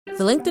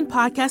The LinkedIn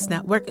Podcast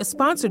Network is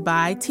sponsored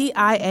by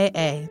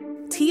TIAA.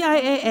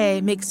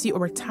 TIAA makes you a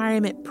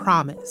retirement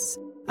promise,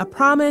 a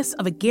promise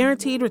of a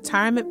guaranteed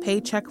retirement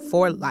paycheck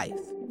for life.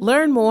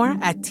 Learn more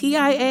at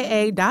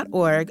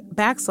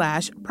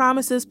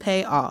TIAA.org/promises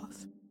pay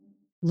off.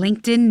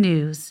 LinkedIn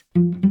News.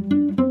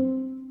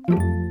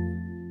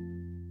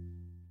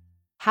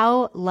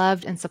 How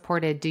loved and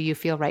supported do you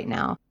feel right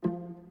now?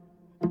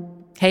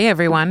 Hey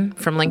everyone,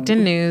 from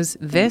LinkedIn News,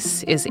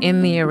 this is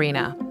In the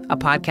Arena, a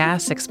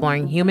podcast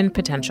exploring human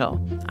potential.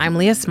 I'm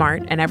Leah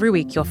Smart, and every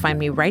week you'll find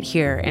me right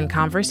here in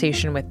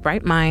conversation with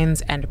bright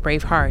minds and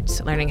brave hearts,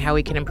 learning how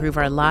we can improve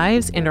our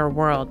lives and our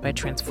world by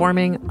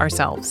transforming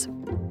ourselves.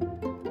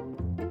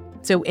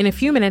 So in a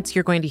few minutes,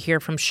 you're going to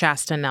hear from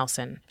Shasta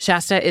Nelson.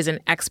 Shasta is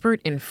an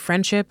expert in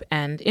friendship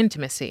and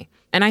intimacy,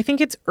 and I think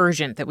it's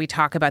urgent that we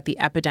talk about the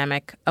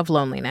epidemic of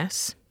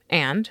loneliness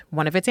and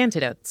one of its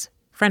antidotes,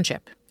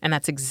 friendship. And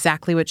that's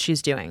exactly what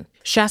she's doing.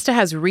 Shasta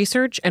has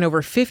research and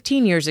over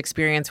 15 years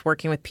experience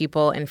working with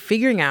people and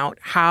figuring out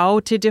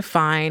how to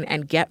define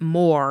and get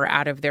more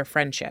out of their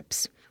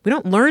friendships. We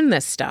don't learn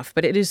this stuff,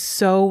 but it is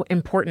so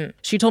important.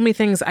 She told me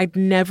things I'd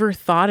never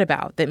thought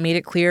about that made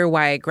it clear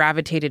why I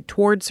gravitated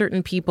toward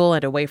certain people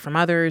and away from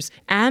others,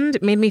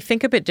 and made me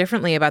think a bit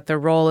differently about the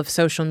role of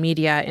social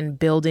media in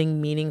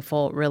building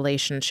meaningful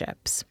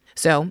relationships.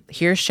 So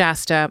here's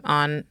Shasta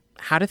on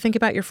how to think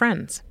about your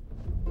friends.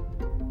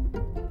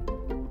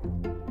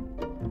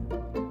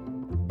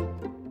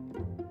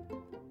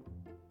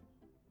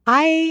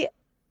 I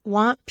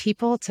want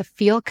people to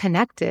feel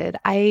connected.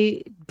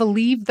 I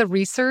believe the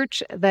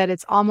research that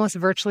it's almost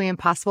virtually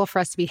impossible for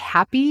us to be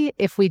happy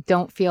if we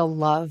don't feel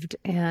loved.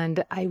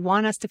 And I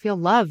want us to feel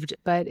loved,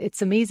 but it's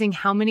amazing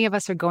how many of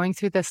us are going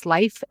through this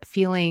life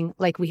feeling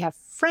like we have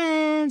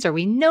friends or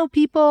we know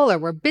people or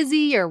we're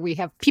busy or we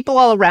have people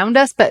all around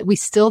us, but we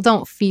still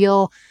don't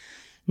feel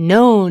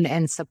known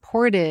and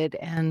supported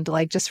and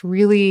like just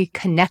really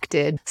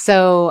connected.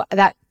 So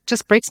that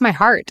just breaks my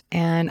heart.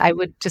 And I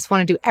would just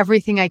want to do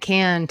everything I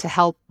can to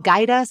help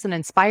guide us and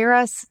inspire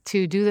us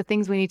to do the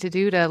things we need to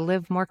do to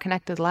live more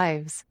connected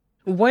lives.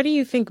 What do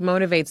you think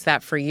motivates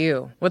that for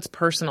you? What's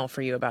personal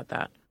for you about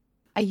that?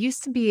 I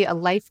used to be a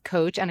life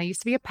coach and I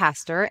used to be a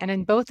pastor. And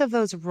in both of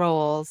those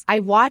roles,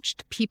 I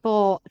watched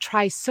people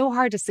try so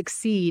hard to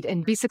succeed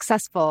and be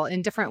successful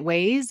in different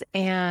ways.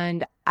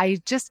 And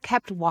I just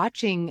kept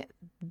watching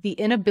the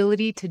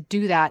inability to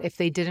do that if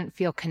they didn't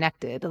feel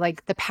connected.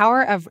 Like the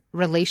power of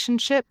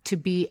relationship to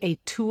be a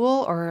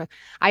tool, or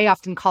I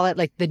often call it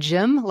like the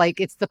gym, like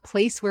it's the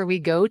place where we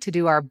go to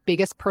do our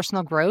biggest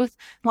personal growth,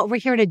 what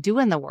we're here to do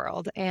in the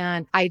world.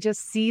 And I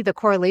just see the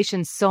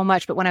correlation so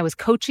much. But when I was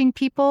coaching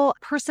people,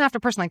 person after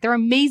person, like they're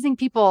amazing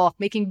people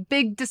making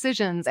big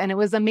decisions. And it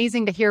was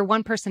amazing to hear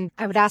one person,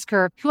 I would ask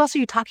her, who else are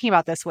you talking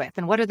about this with?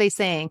 And what are they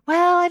saying?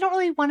 Well, I don't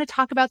really want to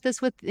talk about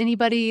this with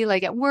anybody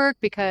like at work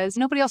because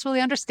nobody else really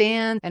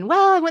understands. And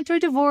well, I went through a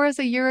divorce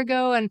a year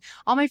ago and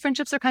all my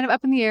friendships are kind of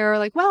up in the air.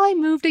 Like, well, I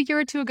moved a year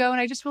or two ago and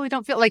I just really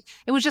don't feel like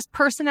it was just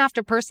person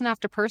after person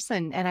after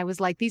person. And I was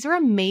like, these are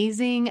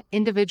amazing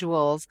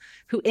individuals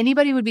who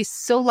anybody would be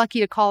so lucky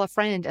to call a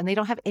friend and they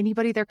don't have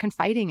anybody they're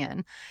confiding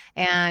in.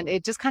 And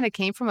it just kind of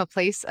came from a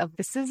place of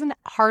this is a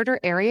harder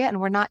area and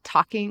we're not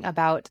talking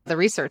about the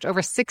research.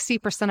 Over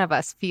 60% of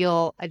us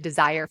feel a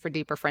desire for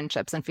deeper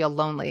friendships and feel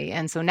lonely.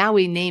 And so now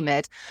we name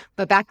it.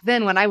 But back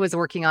then when I was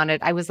working on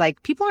it, I was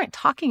like, people aren't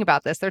talking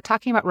about this. They're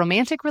talking about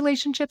romantic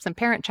relationships and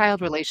parent-child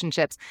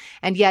relationships.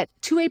 And yet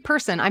to a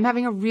person, I'm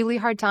having a really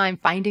hard time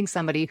finding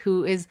somebody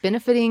who is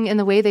benefiting in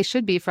the way they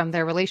should be from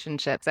their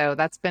relationship. So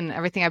that's been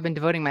everything I've been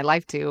devoting my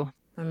life to.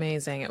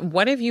 Amazing.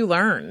 What have you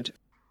learned?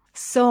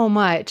 So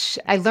much.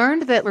 I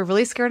learned that we're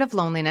really scared of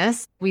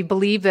loneliness. We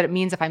believe that it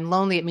means if I'm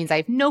lonely, it means I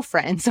have no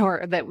friends,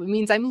 or that it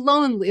means I'm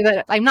lonely,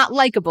 that I'm not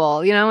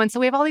likable, And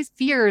so we have all these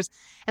fears.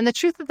 And the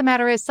truth of the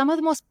matter is some of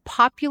the most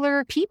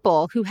popular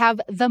people who have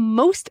the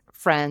most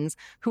friends,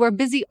 who are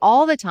busy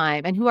all the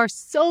time and who are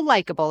so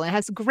likable and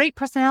has great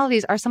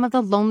personalities are some of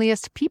the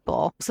loneliest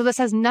people. So this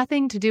has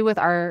nothing to do with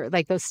our,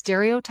 like those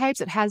stereotypes.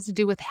 It has to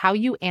do with how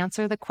you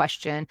answer the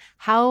question,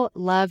 how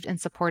loved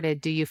and supported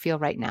do you feel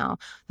right now?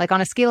 Like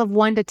on a scale of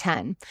 1 to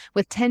 10,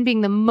 with 10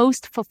 being the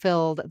most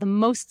fulfilled, the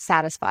most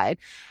satisfied.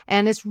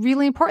 And it's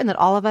really important that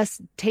all of us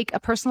take a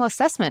personal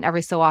assessment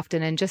every so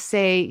often and just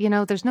say,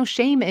 there's no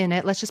shame in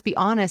it. Let's just be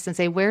honest and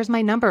say, where's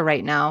my number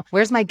right now?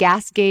 Where's my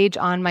gas gauge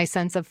on my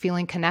sense of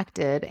feeling connected?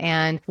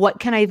 And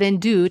what can I then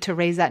do to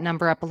raise that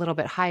number up a little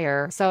bit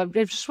higher? So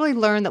I've just really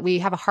learned that we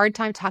have a hard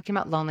time talking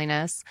about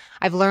loneliness.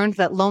 I've learned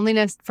that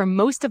loneliness, for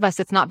most of us,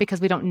 it's not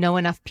because we don't know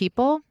enough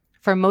people.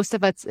 For most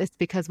of us, it's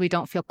because we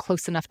don't feel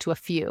close enough to a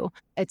few.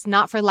 It's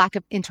not for lack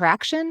of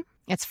interaction.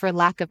 It's for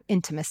lack of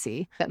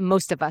intimacy that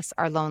most of us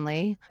are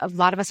lonely. A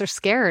lot of us are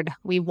scared.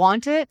 We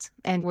want it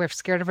and we're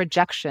scared of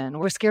rejection.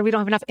 We're scared we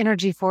don't have enough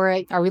energy for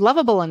it. Are we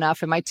lovable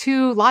enough? Am I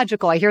too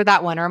logical? I hear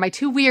that one. Or am I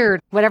too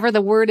weird? Whatever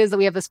the word is that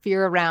we have this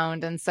fear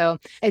around. And so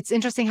it's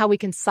interesting how we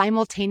can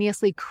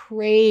simultaneously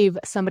crave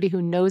somebody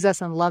who knows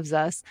us and loves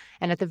us,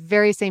 and at the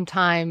very same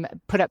time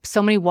put up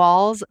so many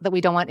walls that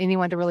we don't want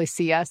anyone to really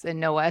see us and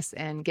know us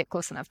and get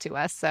close enough to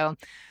us. So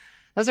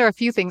those are a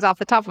few things off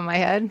the top of my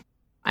head.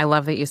 I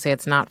love that you say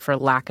it's not for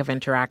lack of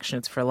interaction,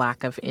 it's for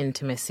lack of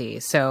intimacy.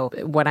 So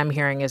what I'm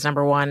hearing is,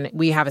 number one,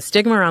 we have a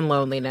stigma around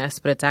loneliness,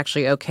 but it's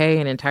actually okay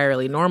and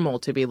entirely normal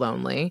to be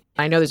lonely.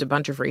 I know there's a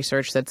bunch of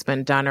research that's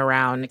been done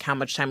around how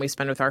much time we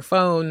spend with our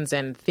phones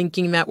and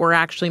thinking that we're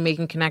actually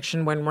making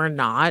connection when we're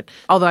not.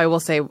 Although I will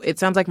say, it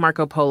sounds like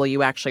Marco Polo,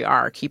 you actually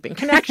are keeping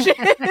connections.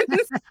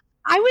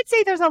 I would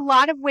say there's a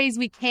lot of ways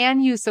we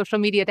can use social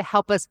media to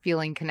help us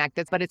feeling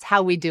connected, but it's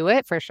how we do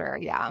it for sure.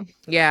 Yeah.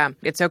 Yeah.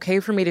 It's okay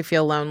for me to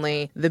feel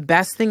lonely. The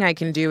best thing I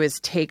can do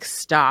is take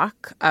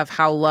stock of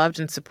how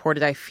loved and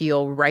supported I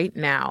feel right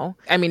now.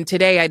 I mean,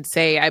 today I'd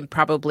say I'm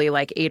probably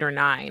like 8 or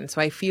 9. So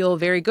I feel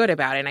very good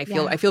about it. And I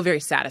feel very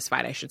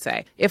satisfied, I should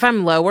say. If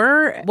I'm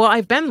lower, well,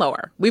 I've been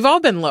lower. We've all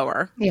been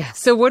lower. Yeah.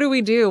 So what do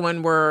we do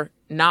when we're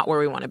not where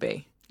we want to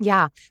be?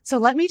 Yeah. So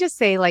let me just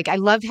say, I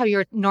love how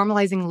you're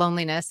normalizing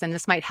loneliness, and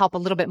this might help a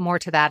little bit more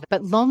to that.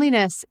 But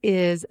loneliness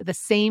is the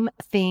same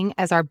thing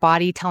as our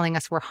body telling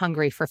us we're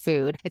hungry for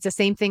food. It's the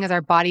same thing as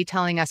our body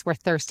telling us we're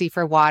thirsty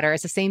for water.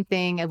 It's the same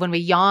thing when we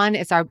yawn,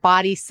 it's our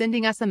body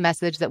sending us a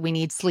message that we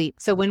need sleep.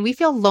 So when we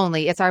feel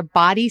lonely, it's our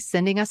body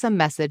sending us a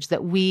message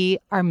that we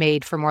are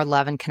made for more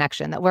love and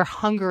connection, that we're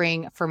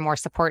hungering for more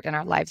support in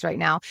our lives right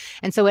now.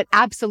 And so it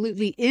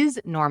absolutely is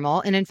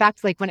normal. And in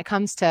fact, when it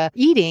comes to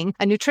eating,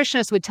 a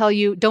nutritionist would tell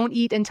you, don't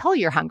eat until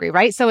you're hungry,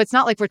 right? So it's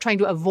not like we're trying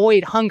to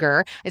avoid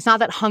hunger. It's not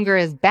that hunger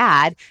is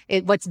bad.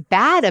 What's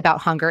bad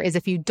about hunger is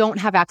if you don't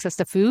have access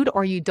to food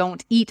or you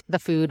don't eat the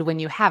food when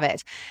you have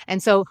it.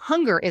 And so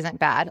hunger isn't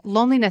bad.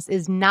 Loneliness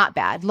is not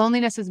bad.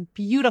 Loneliness is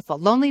beautiful.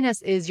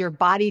 Loneliness is your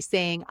body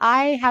saying,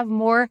 I have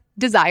more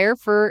desire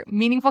for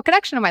meaningful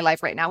connection in my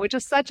life right now, which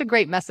is such a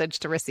great message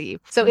to receive.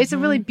 So it's a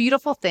really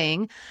beautiful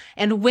thing.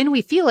 And when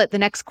we feel it, the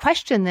next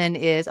question then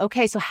is,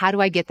 okay, so how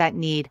do I get that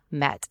need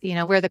met?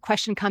 Where the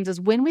question comes is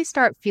when we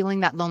start feeling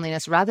that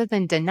loneliness, rather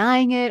than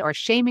denying it or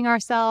shaming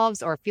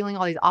ourselves or feeling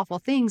all these awful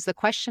things, the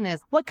question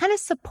is, what kind of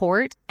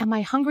support am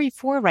I hungry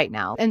for right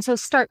now? And so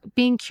start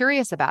being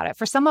curious about it.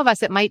 For some of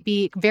us, it might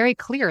be very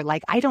clear,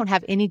 I don't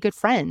have any good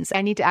friends.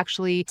 I need to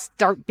actually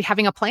start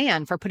having a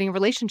plan for putting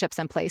relationships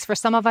in place. For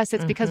some of us,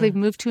 it's because we've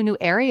moved to a new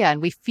area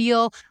and we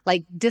feel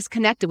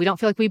disconnected. We don't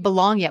feel like we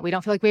belong yet. We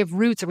don't feel like we have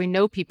roots or we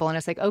know people. And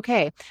it's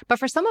okay. But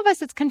for some of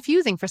us, it's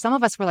confusing. For some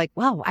of us, we're like,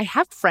 wow, I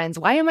have friends.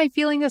 Why am I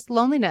feeling this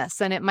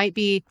loneliness? And it might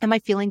be, am I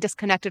feeling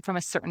disconnected from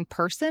a certain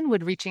person?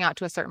 Would reaching out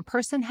to a certain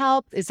person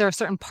help? Is there a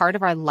certain part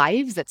of our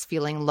lives that's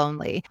feeling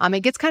lonely?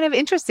 It gets kind of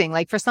interesting.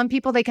 For some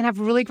people, they can have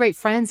really great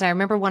friends. And I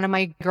remember one of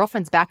my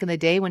girlfriends back in the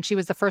day when she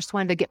was the first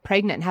one to get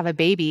pregnant and have a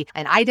baby.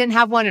 And I didn't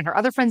have one and her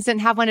other friends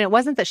didn't have one. And it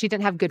wasn't that she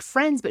didn't have good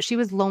friends, but she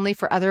was lonely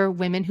for other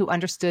women who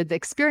understood the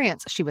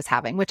experience she was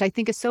having, which I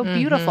think is so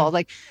beautiful.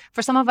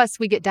 For some of us,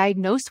 we get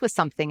diagnosed with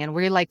something and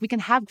we're we can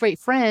have great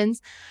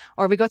friends,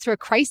 or we go through a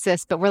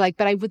crisis, but we're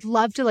but I would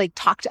love to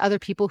talk to other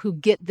people who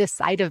get this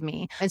side of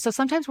me. And so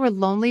sometimes we're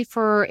lonely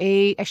for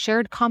a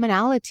shared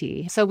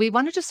commonality. So we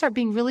want to just start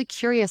being really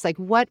curious,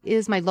 what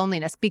is my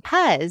loneliness?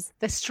 Because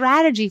the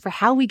strategy for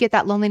how we get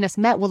that loneliness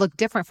met will look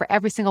different for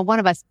every single one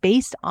of us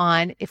based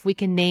on if we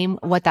can name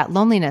what that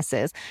loneliness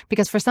is.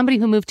 Because for somebody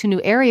who moved to a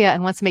new area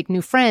and wants to make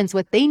new friends,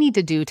 what they need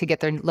to do to get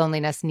their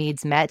loneliness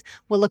needs met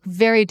will look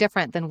very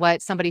different than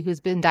what somebody who's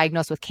been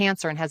diagnosed with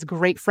cancer and has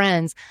great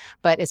friends,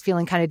 but is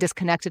feeling kind of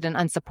disconnected and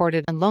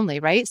unsupported and lonely,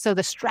 right? So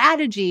the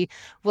strategy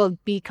will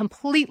be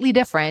completely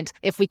different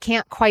if we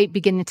can't quite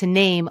begin to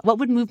name what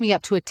would move me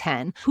up to a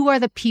 10. Who are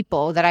the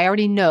people that I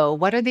already know?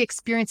 What are the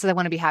experiences I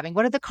want to be having?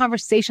 What are the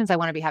conversations I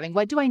want to be having?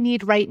 What do I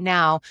need right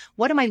now?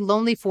 What am I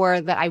lonely for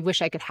that I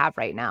wish I could have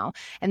right now?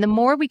 And the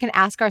more we can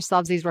ask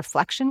ourselves these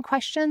reflection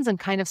questions and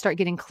kind of start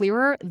getting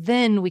clearer,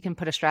 then we can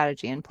put a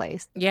strategy in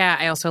place. Yeah,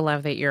 I also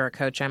love that you're a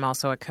coach. I'm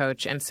also a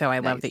coach. And so I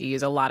love that you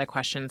use a lot of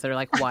questions that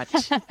are what?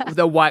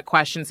 The what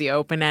questions, the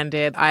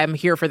open-ended. I'm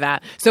here for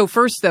that. So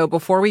first, though,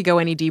 before we go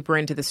any deeper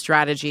into the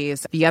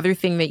strategies, the other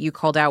thing that you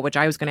called out, which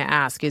I was going to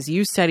ask, is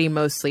you study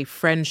mostly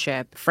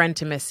friendship,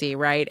 frientimacy,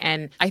 right?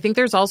 And I think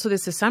there's also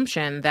this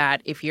assumption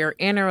that if you're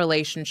in a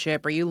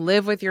relationship or you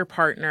live with your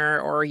partner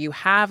or you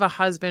have a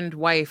husband,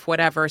 wife,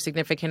 whatever,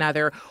 significant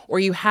other, or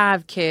you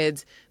have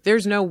kids,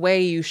 there's no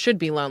way you should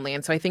be lonely.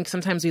 And so I think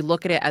sometimes we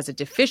look at it as a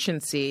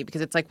deficiency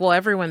because it's like, well,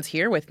 everyone's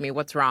here with me.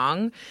 What's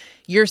wrong?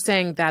 You're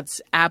saying that's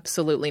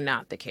absolutely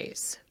not the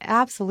case.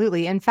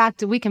 Absolutely. In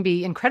fact, we can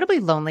be incredibly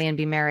lonely and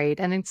be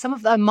married. And then some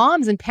of the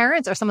moms and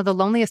parents are some of the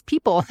loneliest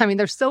people. I mean,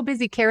 they're so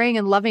busy caring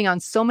and loving on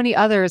so many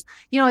others.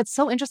 You know, it's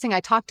so interesting. I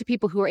talk to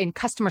people who are in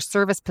customer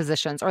service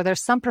positions, or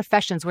there's some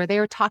professions where they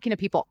are talking to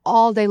people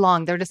all day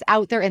long. They're just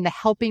out there in the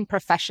helping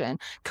profession,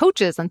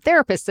 coaches and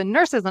therapists and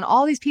nurses and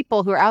all these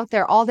people who are out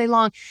there all day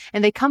long.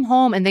 And they come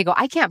home and they go,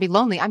 I can't be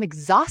lonely. I'm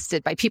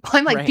exhausted by people.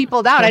 I'm like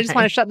peopled out. I just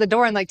want to shut the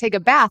door and like take a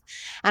bath.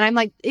 And I'm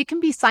like, it can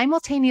be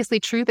simultaneously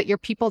true that you're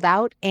peopled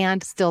out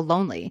and still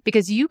lonely,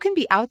 because you can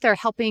be out there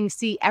helping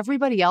see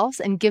everybody else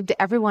and give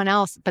to everyone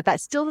else. But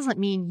that still doesn't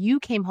mean you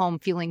came home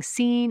feeling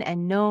seen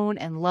and known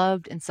and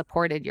loved and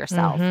supported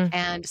yourself.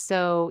 And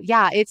so,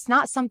 yeah, it's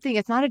not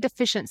a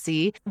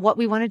deficiency. What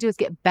we want to do is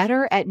get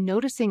better at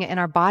noticing it in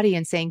our body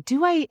and saying,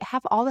 do I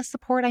have all the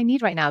support I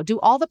need right now? Do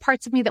all the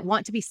parts of me that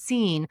want to be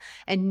seen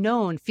and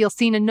known feel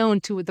seen and known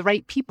to the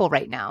right people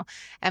right now?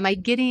 Am I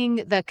getting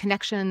the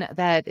connection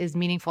that is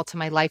meaningful to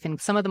my life?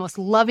 And some of the most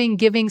loving,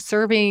 giving,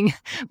 serving,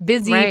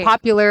 busy,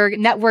 popular,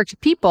 networked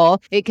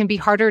people, it can be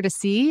harder to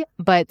see,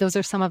 but those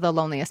are some of the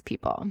loneliest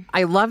people.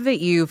 I love that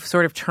you've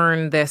sort of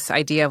turned this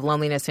idea of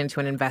loneliness into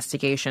an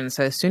investigation.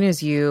 So as soon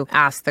as you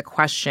asked the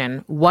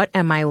question, what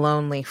am I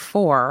lonely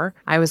for?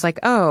 I was like,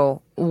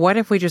 oh, what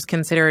if we just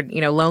considered,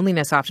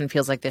 loneliness often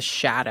feels like this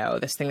shadow,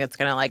 this thing that's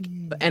going to like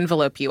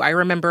envelope you. I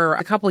remember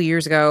a couple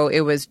years ago,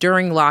 it was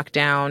during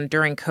lockdown,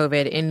 during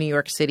COVID in New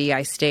York City,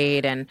 I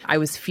stayed and I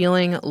was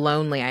feeling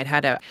lonely. I'd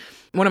had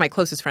one of my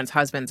closest friends'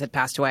 husbands had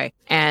passed away,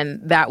 and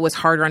that was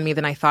harder on me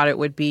than I thought it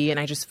would be. And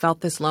I just felt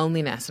this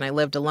loneliness, and I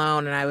lived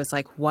alone, and I was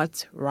like,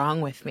 what's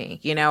wrong with me?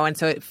 And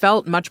so it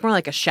felt much more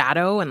like a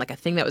shadow and like a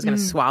thing that was going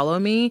to swallow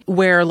me,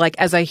 where like,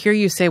 as I hear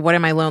you say, what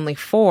am I lonely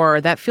for?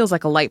 That feels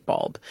like a light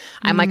bulb.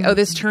 I'm like, oh,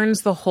 this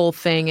turns the whole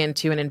thing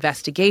into an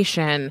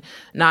investigation,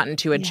 not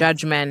into a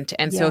judgment.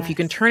 And so if you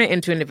can turn it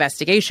into an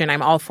investigation,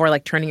 I'm all for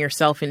like turning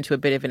yourself into a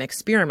bit of an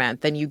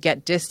experiment. Then you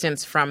get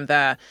distance from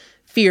the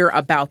fear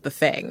about the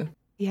thing.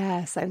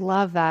 Yes, I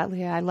love that,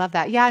 Leah. I love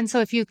that. Yeah. And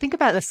so if you think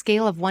about the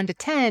scale of 1 to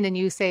 10 and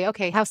you say,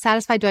 okay, how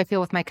satisfied do I feel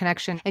with my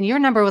connection? And your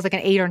number was like an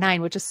 8 or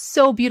 9, which is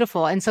so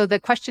beautiful. And so the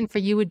question for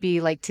you would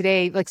be like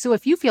today, like, so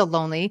if you feel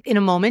lonely in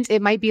a moment,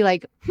 it might be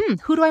like,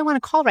 who do I want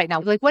to call right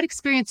now? Like, what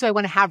experience do I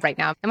want to have right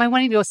now? Am I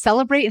wanting to go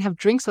celebrate and have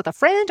drinks with a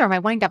friend? Or am I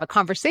wanting to have a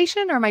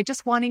conversation? Or am I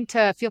just wanting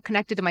to feel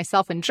connected to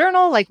myself and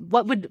journal? Like,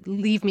 what would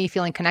leave me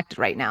feeling connected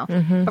right now?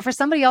 But for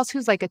somebody else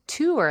who's like a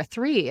 2 or a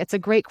 3, it's a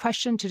great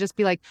question to just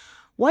be like,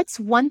 what's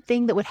one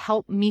thing that would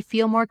help me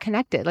feel more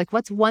connected? Like,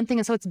 what's one thing?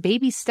 And so it's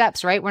baby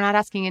steps, right? We're not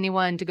asking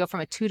anyone to go from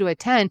a 2 to a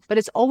 10, but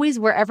it's always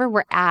wherever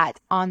we're at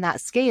on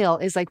that scale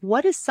is like,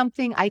 what is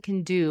something I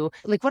can do?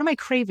 Like, what am I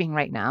craving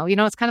right now?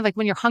 It's kind of like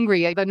when you're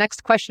hungry, like the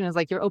next question is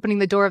like, you're opening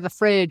the door of the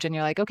fridge and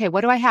you're like, okay,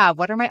 what do I have?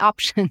 What are my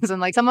options?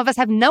 And like, some of us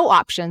have no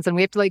options and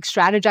we have to like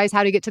strategize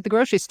how to get to the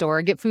grocery store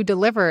or get food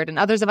delivered. And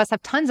others of us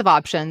have tons of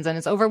options and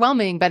it's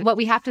overwhelming. But what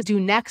we have to do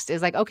next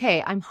is like,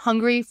 okay, I'm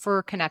hungry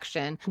for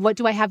connection. What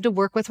do I have to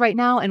work with right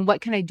now? And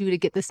what can I do to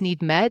get this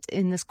need met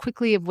in this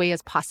quickly of way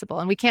as possible?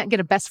 And we can't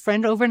get a best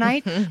friend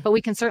overnight, but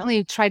we can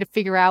certainly try to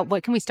figure out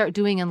what can we start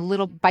doing in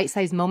little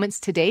bite-sized moments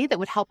today that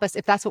would help us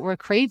if that's what we're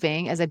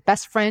craving as a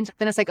best friend.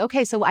 Then it's like,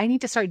 okay, so I need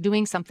to start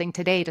doing something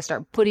today to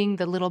start putting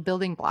the little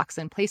building blocks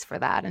in place for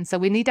that. And so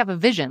we need to have a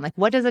vision. Like,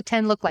 what does a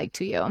 10 look like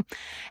to you?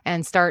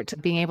 And start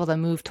being able to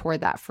move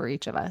toward that for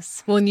each of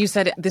us. Well, and you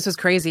said this was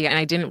crazy and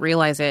I didn't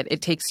realize it.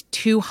 It takes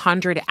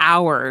 200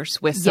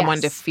 hours with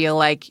someone to feel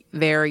like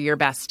they're your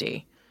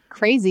bestie.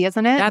 Crazy,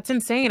 isn't it? That's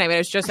insane. I mean, I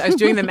was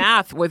doing the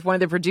math with one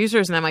of the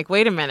producers and I'm like,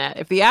 wait a minute.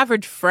 If the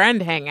average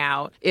friend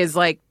hangout is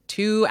like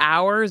 2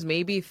 hours,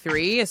 maybe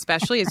 3,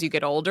 especially as you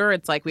get older,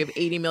 it's like we have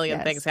 80 million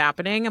things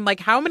happening. I'm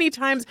like, how many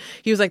times?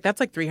 He was like, that's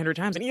like 300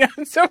 times.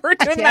 And so we're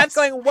doing that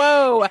going,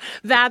 whoa,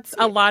 that's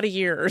a lot of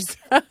years.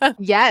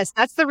 Yes,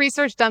 that's the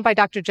research done by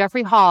Dr.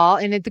 Jeffrey Hall.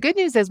 And the good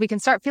news is we can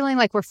start feeling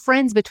like we're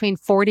friends between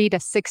 40 to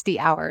 60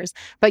 hours.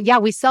 But yeah,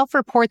 we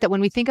self-report that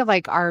when we think of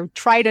like our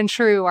tried and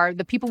true,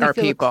 the people we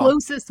feel the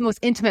closest, most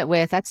intimate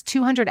with, that's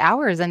 200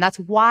 hours. And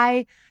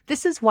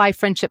this is why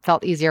friendship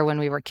felt easier when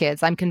we were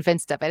kids. I'm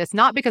convinced of it. It's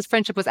not because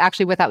friendship was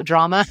actually without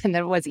drama and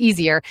that it was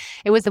easier.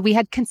 It was that we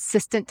had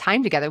consistent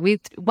time together.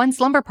 One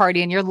slumber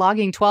party and you're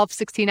logging 12,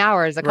 16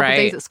 hours, a couple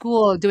days at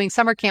school, doing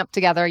summer camp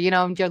together,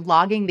 you're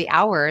logging the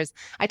hours.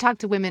 I talk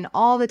to women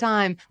all the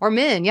time, or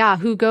men,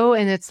 who go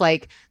and it's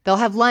like, they'll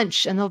have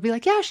lunch and they'll be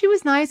like, yeah, she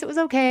was nice. It was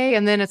okay.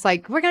 And then it's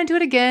like, we're going to do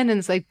it again. And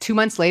it's like 2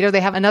 months later, they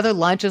have another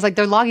lunch. It's like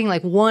they're logging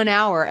like 1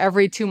 hour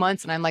every 2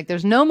 months. And I'm like,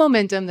 there's no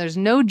momentum. There's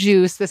no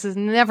juice. This is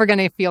never going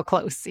to feel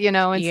close, And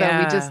so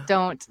we just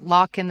don't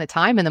lock in the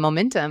time and the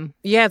momentum.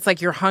 Yeah. It's like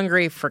you're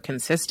hungry for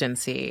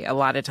consistency a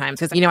lot of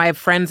times. Because, I have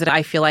friends that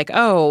I feel like,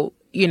 oh,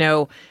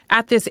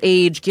 at this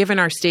age, given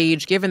our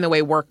stage, given the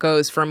way work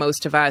goes for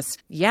most of us,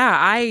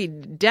 I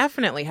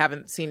definitely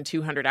haven't seen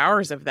 200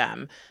 hours of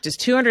them. Does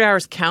 200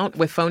 hours count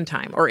with phone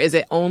time, or is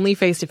it only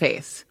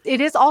face-to-face?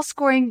 It is all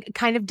scoring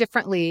kind of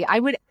differently. I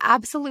would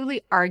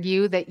absolutely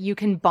argue that you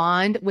can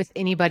bond with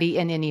anybody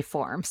in any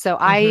form. So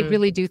I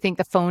really do think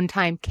the phone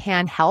time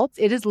can help.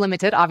 It is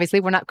limited. Obviously,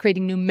 we're not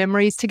creating new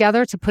memories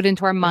together to put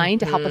into our mind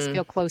to help us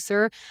feel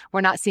closer.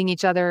 We're not seeing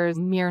each other's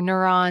mirror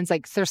neurons.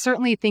 Like, there's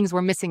certainly things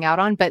we're missing out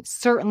on, but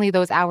certainly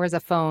those hours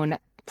of phone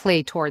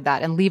play toward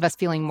that and leave us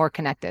feeling more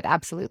connected.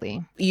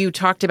 Absolutely. You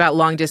talked about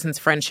long distance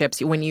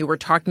friendships when you were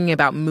talking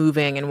about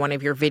moving in one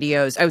of your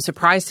videos. I was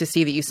surprised to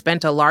see that you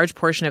spent a large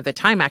portion of the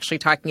time actually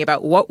talking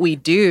about what we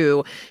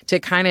do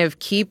to kind of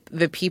keep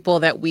the people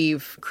that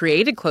we've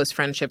created close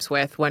friendships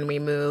with when we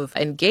move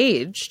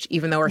engaged,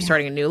 even though we're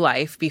starting a new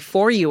life,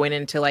 before you went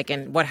into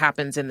and what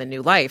happens in the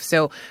new life.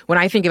 So when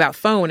I think about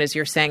phone, as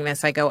you're saying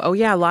this, I go, oh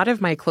yeah, a lot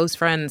of my close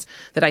friends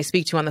that I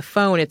speak to on the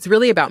phone, it's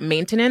really about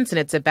maintenance and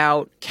it's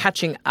about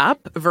catching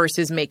up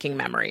versus making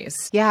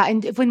memories. Yeah.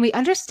 And when we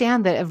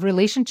understand that a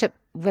relationship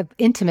with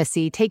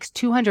intimacy takes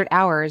 200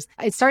 hours,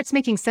 it starts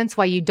making sense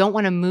why you don't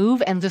want to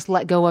move and just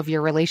let go of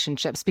your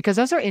relationships, because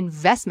those are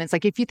investments.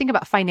 Like, if you think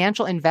about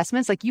financial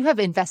investments, like you've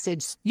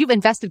invested,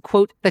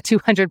 quote, the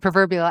 200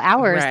 proverbial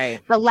hours. Right.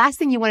 The last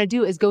thing you want to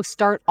do is go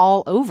start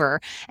all over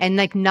and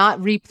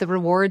not reap the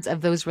rewards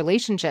of those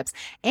relationships.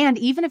 And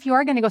even if you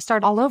are going to go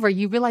start all over,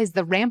 you realize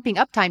the ramping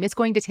up time is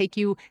going to take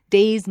you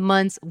days,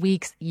 months,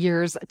 weeks,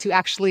 years to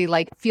actually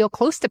feel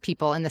close to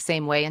people in the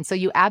same way. And so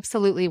you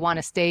absolutely want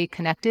to stay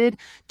connected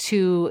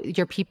to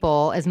your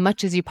people as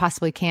much as you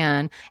possibly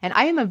can. And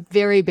I am a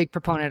very big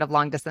proponent of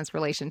long distance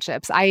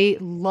relationships. I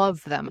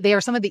love them. They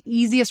are some of the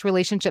easiest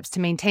relationships to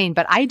maintain,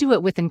 but I do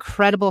it with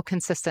incredible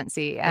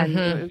consistency.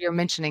 And you're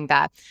mentioning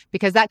that,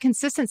 because that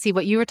consistency,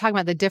 what you were talking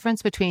about, the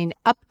difference between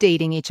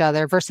updating each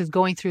other versus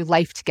going through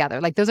life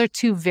together, those are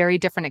two very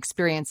different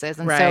experiences.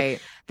 And so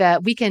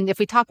that if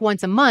we talk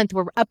once a month,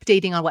 we're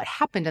updating on what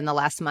happened in the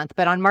last month.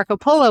 But on Marco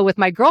Polo with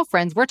my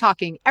girlfriends, we're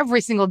talking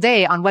every single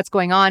day on what's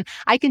going on.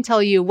 I can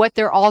tell you what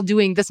they're all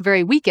doing this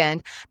very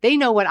weekend. They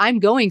know what I'm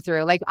going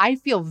through. I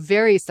feel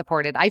very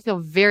supported.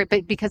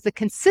 But because the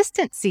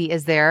consistency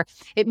is there,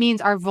 it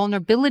means our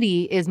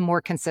vulnerability is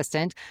more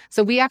consistent.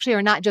 So we actually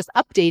are not just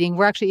updating,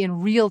 we're actually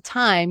in real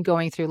time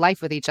going through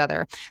life with each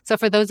other. So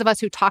for those of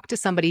us who talk to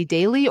somebody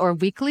daily or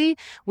weekly,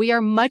 we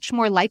are much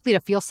more likely to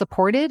feel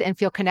supported and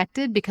feel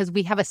connected because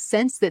we have a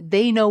sense that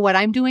they know what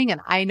I'm doing and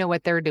I know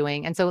what they're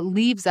doing. And so it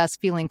leaves us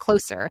feeling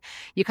closer.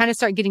 You kind of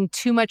start getting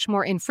too much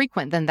more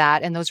infrequent than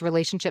that, and those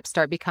relationships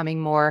start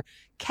becoming more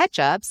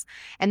catch-ups,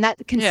 and that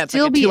can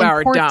still be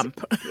important. 2-hour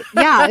dump.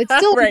 Yeah, it's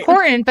still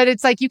important, but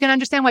it's you can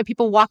understand why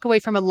people walk away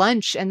from a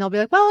lunch and they'll be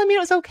like, well, I mean,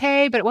 it was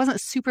okay, but it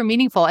wasn't super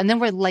meaningful. And then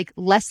we're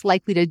less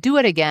likely to do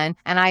it again.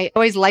 And I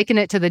always liken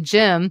it to the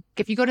gym.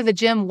 If you go to the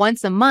gym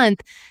once a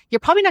month, you're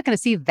probably not going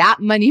to see that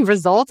many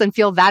results and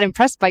feel that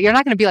impressed by it. You're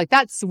not going to be like,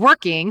 that's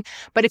working.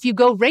 But if you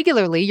go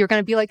regularly, you're going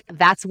to be like,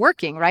 that's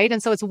working, right?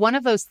 And so it's one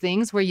of those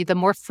things where the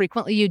more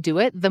frequently you do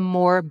it, the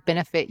more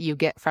benefit you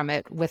get from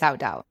it, without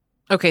doubt.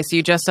 Okay, so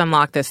you just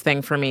unlocked this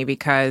thing for me,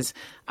 because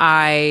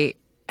I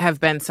have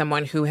been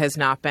someone who has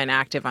not been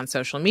active on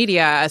social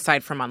media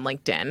aside from on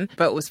LinkedIn.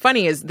 But what was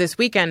funny is this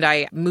weekend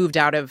I moved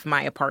out of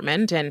my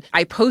apartment and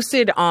I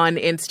posted on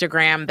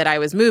Instagram that I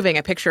was moving,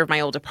 a picture of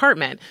my old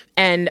apartment.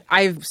 And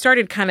I've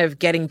started kind of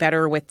getting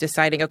better with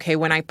deciding, okay,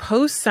 when I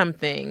post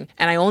something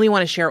and I only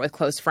want to share it with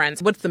close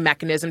friends, what's the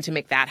mechanism to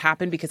make that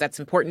happen? Because that's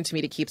important to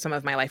me to keep some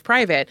of my life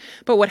private.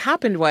 But what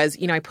happened was,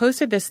 I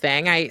posted this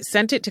thing, I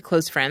sent it to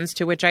close friends,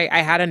 to which I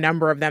had a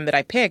number of them that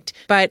I picked.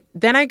 But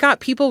then I got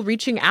people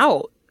reaching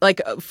out,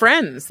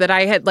 friends that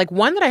I had,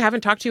 one that I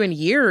haven't talked to in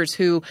years,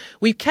 who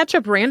we catch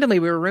up randomly.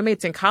 We were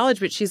roommates in college,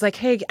 but she's like,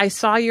 hey, I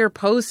saw your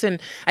posts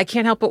and I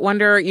can't help but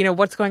wonder,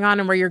 what's going on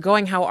and where you're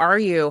going. How are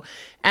you?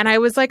 And I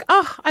was like,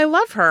 oh, I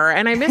love her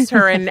and I miss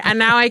her. And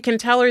now I can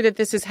tell her that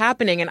this is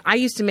happening. And I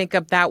used to make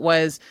up that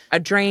was a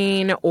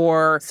drain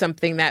or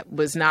something that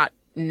was not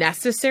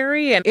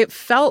necessary. And it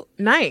felt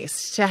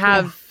nice to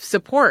have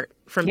support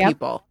from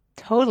people.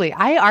 Totally.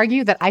 I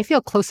argue that I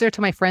feel closer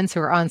to my friends who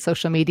are on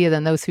social media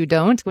than those who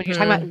don't. When you're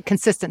talking about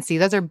consistency,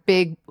 those are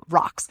big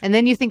rocks. And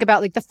then you think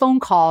about the phone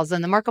calls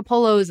and the Marco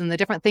Polos and the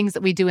different things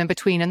that we do in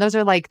between. And those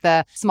are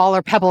the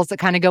smaller pebbles that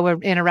kind of go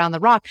in around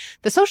the rock.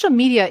 The social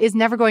media is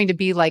never going to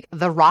be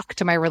the rock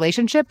to my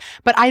relationship.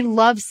 But I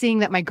love seeing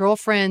that my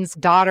girlfriend's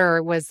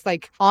daughter was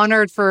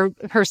honored for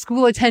her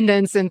school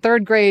attendance in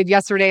 3rd grade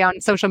yesterday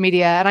on social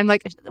media. And I'm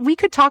like, we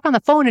could talk on the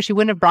phone and she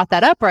wouldn't have brought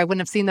that up, or I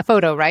wouldn't have seen the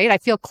photo, right? I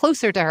feel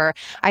closer to her.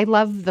 I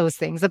love those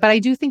things. But I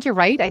do think you're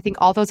right. I think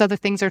all those other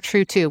things are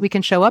true too. We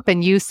can show up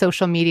and use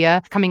social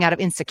media coming out of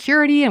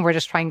insecurity and and we're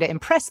just trying to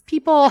impress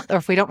people, or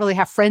if we don't really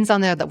have friends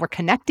on there that we're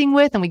connecting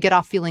with and we get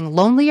off feeling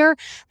lonelier,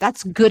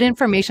 that's good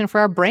information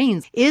for our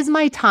brains. Is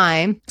my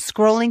time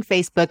scrolling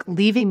Facebook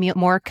leaving me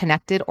more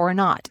connected or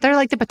not? They're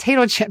like the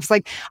potato chips.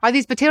 Like, are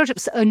these potato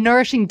chips a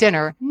nourishing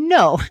dinner?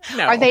 No.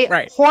 Are they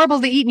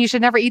horrible to eat and you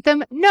should never eat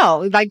them?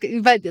 No. But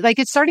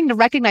it's starting to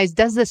recognize,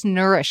 does this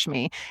nourish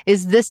me?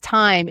 Is this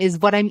time, is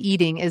what I'm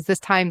eating, is this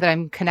time that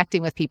I'm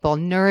connecting with people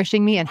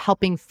nourishing me and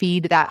helping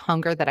feed that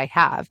hunger that I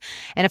have?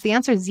 And if the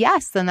answer is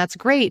yes, then that's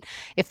great.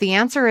 If the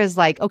answer is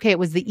like, okay, it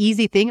was the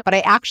easy thing, but I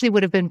actually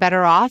would have been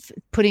better off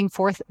putting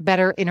forth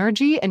better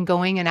energy and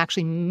going and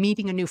actually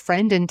meeting a new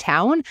friend in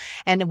town.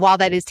 And while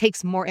that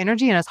takes more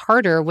energy and is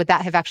harder, would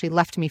that have actually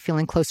left me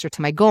feeling closer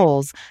to my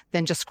goals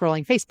than just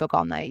scrolling Facebook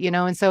all night,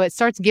 And so it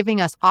starts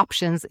giving us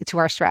options to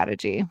our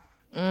strategy.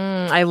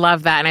 I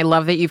love that. And I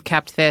love that you've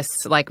kept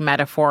this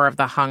metaphor of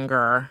the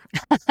hunger.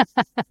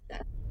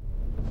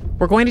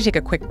 We're going to take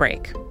a quick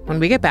break.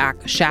 When we get back,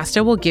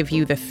 Shasta will give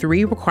you the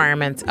 3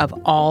 requirements of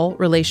all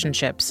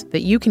relationships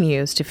that you can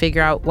use to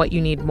figure out what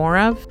you need more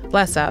of,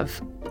 less of,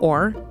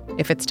 or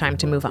if it's time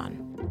to move on.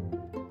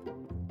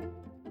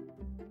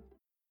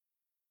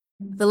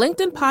 The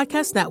LinkedIn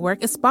Podcast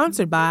Network is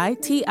sponsored by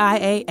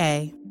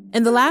TIAA.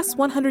 In the last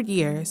 100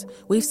 years,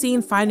 we've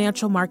seen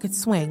financial markets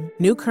swing,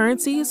 new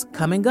currencies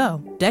come and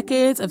go,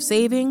 decades of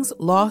savings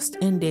lost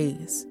in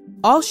days,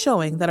 all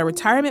showing that a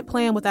retirement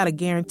plan without a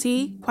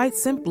guarantee, quite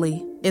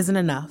simply, isn't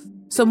enough.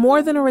 So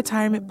more than a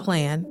retirement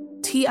plan,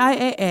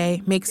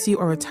 TIAA makes you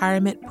a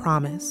retirement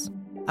promise.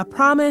 A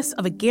promise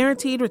of a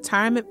guaranteed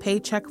retirement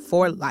paycheck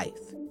for life.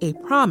 A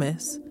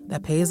promise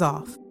that pays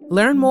off.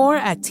 Learn more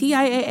at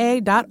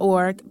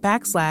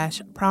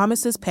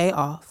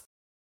TIAA.org/promisespayoff.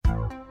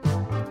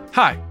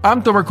 Hi,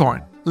 I'm Tomer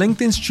Cohen,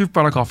 LinkedIn's Chief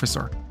Product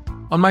Officer.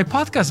 On my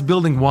podcast,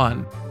 Building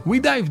One,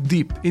 we dive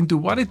deep into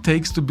what it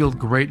takes to build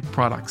great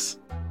products.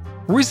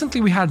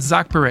 Recently, we had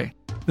Zach Perret,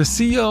 the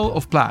CEO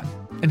of Plaid,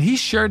 and he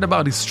shared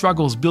about his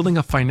struggles building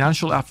a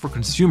financial app for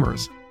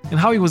consumers and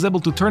how he was able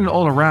to turn it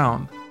all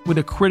around with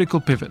a critical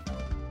pivot.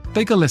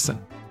 Take a listen.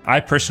 I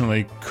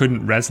personally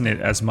couldn't resonate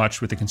as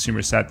much with the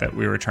consumer set that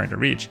we were trying to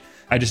reach.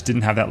 I just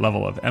didn't have that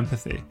level of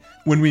empathy.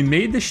 When we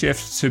made the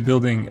shift to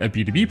building a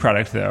B2B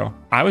product, though,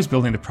 I was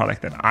building the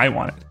product that I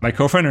wanted. My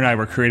co-founder and I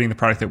were creating the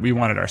product that we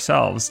wanted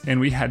ourselves, and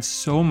we had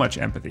so much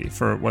empathy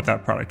for what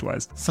that product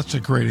was. Such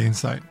a great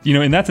insight.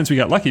 In that sense, we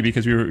got lucky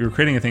because we were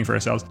creating a thing for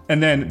ourselves.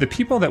 And then the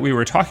people that we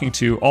were talking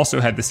to also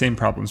had the same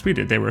problems we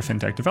did. They were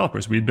fintech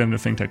developers. We'd been a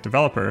fintech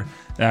developer.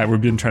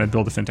 We'd been trying to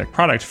build a fintech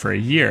product for a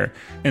year.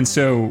 And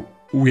so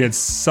we had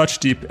such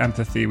deep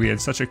empathy. We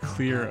had such a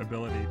clear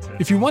ability to...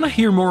 If you want to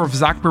hear more of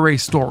Zach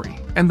Perret's story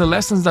and the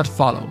lessons that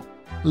follow,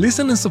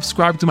 listen and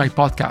subscribe to my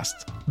podcast,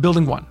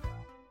 Building One.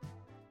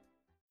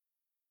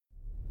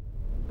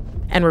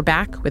 And we're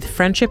back with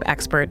friendship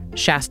expert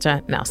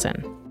Shasta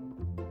Nelson.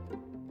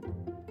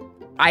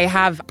 I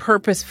have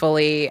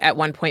purposefully at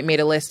one point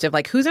made a list of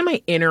who's in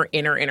my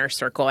inner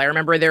circle. I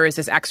remember there was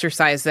this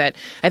exercise that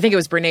I think it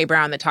was Brene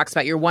Brown that talks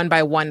about your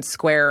 1x1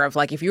 square of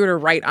if you were to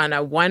write on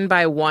a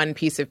 1x1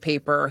 piece of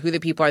paper who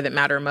the people are that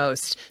matter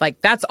most,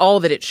 that's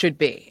all that it should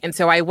be. And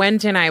so I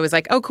went and I was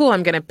like, oh, cool,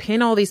 I'm going to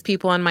pin all these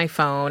people on my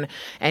phone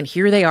and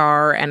here they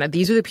are. And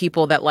these are the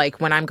people that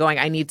when I'm going,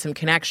 I need some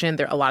connection.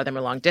 A lot of them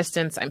are long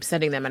distance. I'm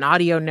sending them an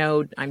audio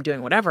note. I'm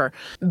doing whatever.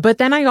 But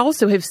then I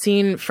also have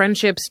seen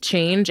friendships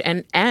change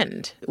and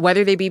end,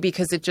 whether they be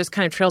because it just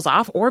kind of trails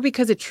off or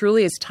because it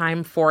truly is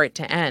time for it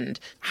to end.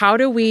 How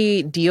do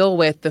we deal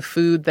with the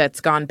food that's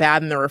gone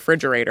bad in the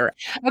refrigerator?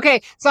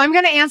 Okay, so I'm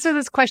going to answer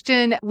this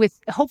question with,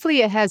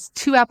 hopefully it has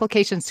 2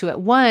 applications to it.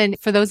 One,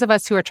 for those of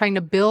us who are trying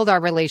to build our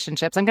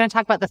relationships, I'm going to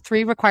talk about the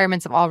 3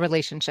 requirements of all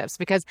relationships,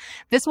 because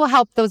this will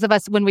help those of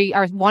us when we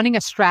are wanting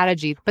a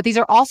strategy. But these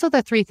are also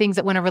the 3 things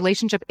that when a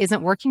relationship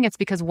isn't working, it's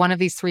because one of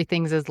these 3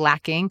 things is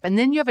lacking. And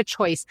then you have a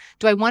choice.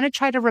 Do I want to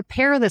try to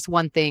repair this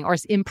one thing or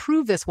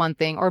improve this one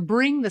thing or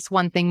bring this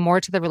one thing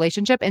more to the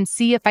relationship and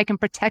see if I can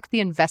protect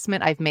the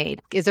investment I've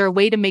made? Is there a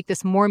way to make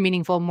this more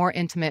meaningful, more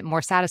intimate,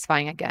 more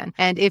satisfying again?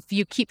 And if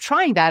you keep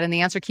trying that and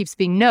the answer keeps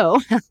being no,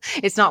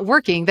 it's not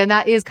working, then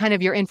that is kind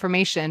of your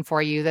information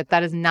for you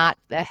that is not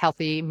a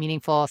healthy,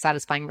 meaningful,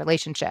 satisfying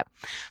relationship.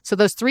 So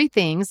those 3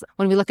 things,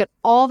 when we look at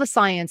all the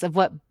science of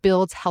what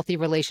builds healthy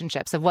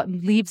relationships, of what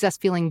leaves us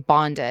feeling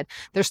bonded,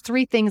 there's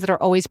 3 things that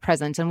are always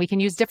present, and we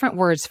can use different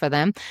words for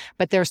them,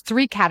 but there's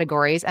 3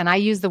 categories, and I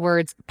use the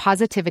words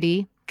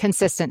positivity,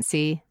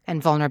 consistency,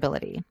 and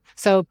vulnerability.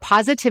 So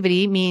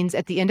positivity means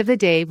at the end of the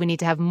day, we need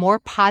to have more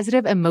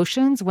positive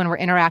emotions when we're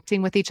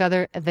interacting with each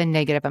other than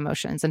negative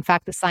emotions. In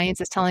fact, the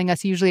science is telling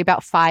us usually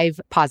about 5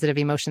 positive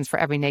emotions for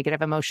every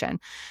negative emotion.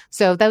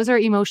 So those are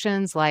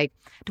emotions like,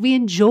 do we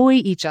enjoy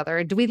each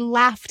other? Do we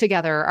laugh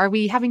together? Are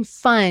we having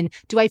fun?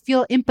 Do I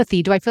feel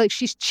empathy? Do I feel like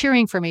she's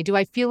cheering for me? Do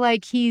I feel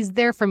like he's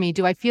there for me?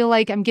 Do I feel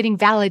like I'm getting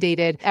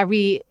validated? Are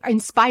we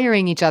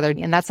inspiring each other?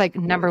 And that's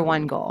number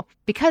 1 goal.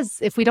 Because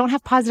if we don't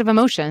have positive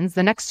emotions,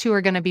 the next 2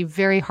 are going to to be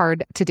very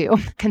hard to do.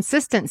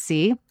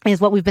 Consistency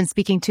is what we've been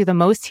speaking to the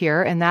most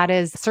here. And that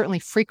is certainly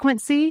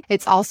frequency.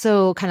 It's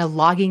also kind of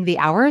logging the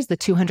hours, the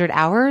 200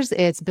 hours.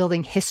 It's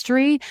building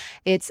history.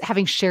 It's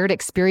having shared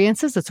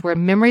experiences. It's where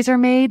memories are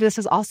made. This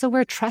is also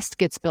where trust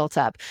gets built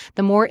up.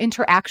 The more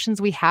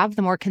interactions we have,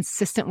 the more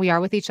consistent we are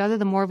with each other,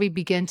 the more we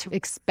begin to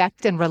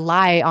expect and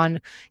rely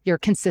on your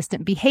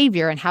consistent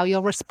behavior and how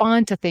you'll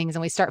respond to things.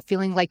 And we start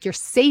feeling like you're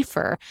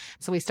safer.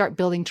 So we start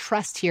building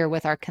trust here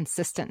with our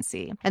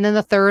consistency. And then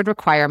the third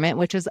requirement,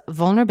 which is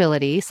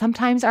vulnerability.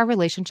 Sometimes our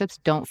relationships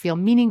don't feel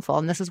meaningful.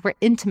 And this is where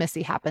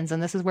intimacy happens.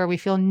 And this is where we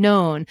feel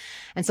known.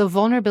 And so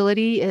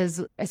vulnerability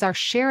is our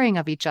sharing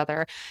of each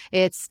other.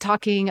 It's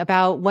talking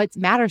about what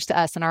matters to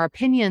us and our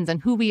opinions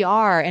and who we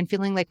are and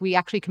feeling like we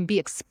actually can be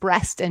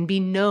expressed and be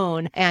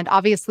known. And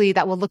obviously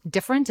that will look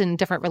different in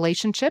different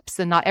relationships.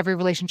 And not every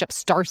relationship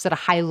starts at a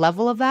high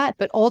level of that.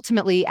 But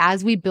ultimately,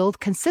 as we build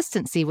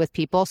consistency with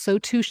people, so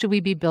too should we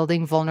be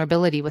building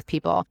vulnerability with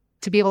people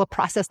to be able to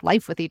process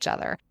life with each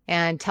other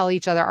and tell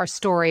each other our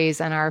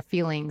stories and our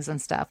feelings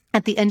and stuff.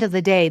 At the end of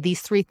the day,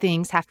 these three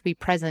things have to be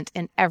present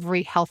in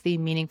every healthy,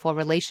 meaningful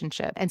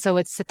relationship. And so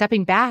it's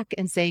stepping back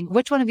and saying,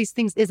 which one of these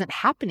things isn't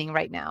happening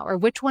right now? Or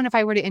which one, if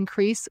I were to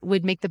increase,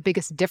 would make the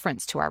biggest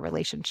difference to our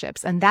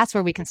relationships? And that's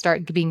where we can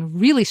start being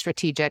really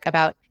strategic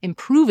about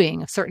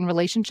improving certain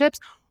relationships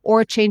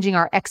or changing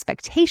our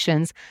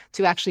expectations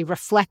to actually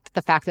reflect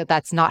the fact that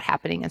that's not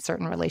happening in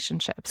certain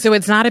relationships. So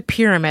it's not a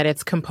pyramid,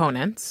 it's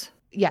components.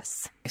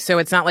 Yes. So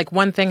it's not like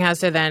one thing has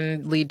to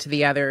then lead to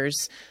the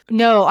others.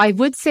 No, I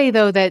would say,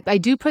 though, that I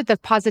do put the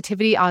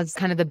positivity as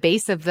kind of the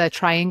base of the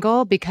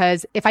triangle,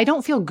 because if I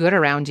don't feel good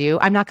around you,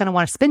 I'm not going to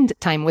want to spend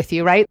time with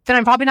you, right? Then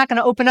I'm probably not going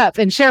to open up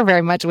and share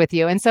very much with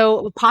you. And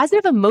so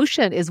positive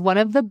emotion is one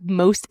of the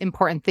most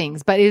important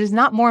things, but it is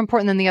not more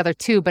important than the other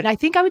two. But I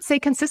think I would say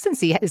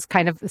consistency is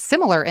kind of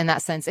similar in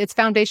that sense. It's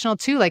foundational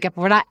too. Like if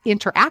we're not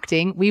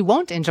interacting, we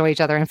won't enjoy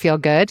each other and feel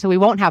good. So we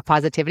won't have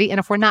positivity. And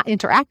if we're not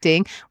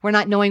interacting, we're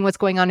not knowing what's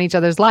going on in each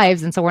other's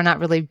lives. And so we're not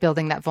really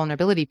building that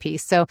vulnerability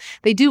piece. So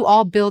they do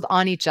all build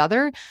on each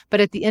other. But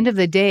at the end of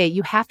the day,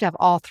 you have to have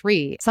all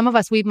three. Some of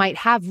us, we might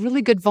have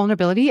really good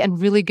vulnerability and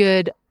really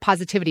good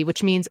positivity,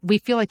 which means we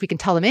feel like we can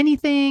tell them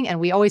anything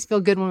and we always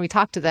feel good when we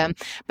talk to them,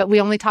 but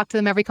we only talk to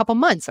them every couple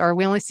months or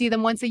we only see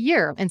them once a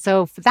year. And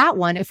so for that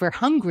one, if we're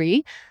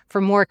hungry for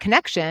more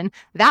connection,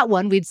 that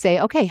one we'd say,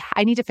 okay,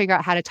 I need to figure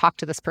out how to talk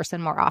to this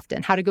person more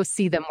often, how to go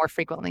see them more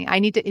frequently. I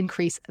need to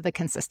increase the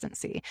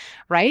consistency,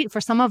 right?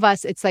 For some of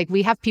us, it's like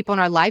we have people in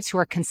our lives who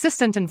are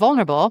consistent and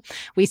vulnerable.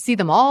 We see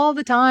them all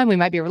the time. We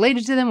might be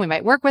related to them. We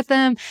might work with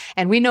them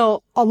and we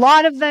know a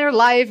lot of their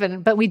life,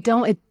 but we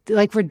don't,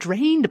 like we're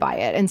drained by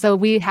it. And so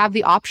we have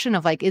the option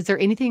of like, is there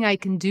anything I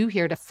can do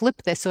here to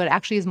flip this so it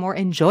actually is more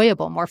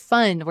enjoyable, more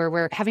fun, where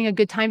we're having a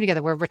good time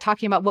together, where we're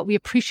talking about what we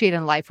appreciate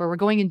in life, where we're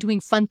going and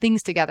doing fun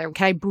things together.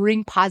 Can I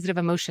bring positive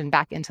emotion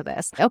back into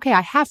this? Okay,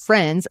 I have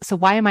friends. So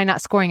why am I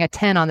not scoring a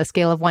 10 on the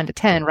scale of 1 to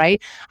 10, right?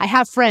 I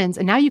have friends.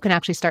 And now you can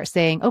actually start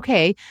saying,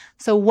 okay,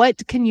 so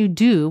what can you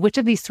do? Which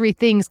of these three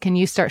things can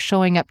you start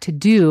showing up to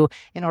do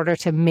in order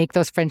to make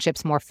those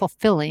friendships more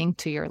fulfilling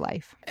to your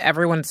life?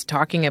 Everyone's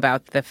talking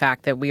about the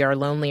fact that we are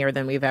lonelier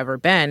than we've ever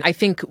been. I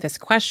think this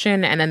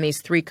question and then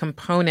these three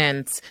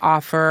components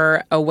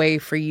offer a way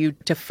for you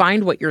to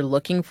find what you're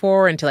looking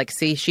for and to like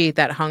satiate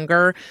that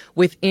hunger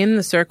within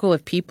the circle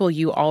of people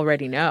you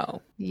already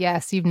know.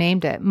 Yes, you've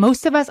named it.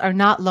 Most of us are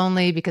not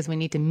lonely because we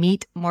need to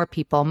meet more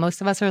people.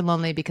 Most of us are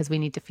lonely because we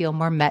need to feel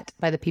more met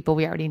by the people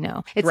we already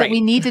know. It's right. That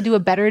we need to do a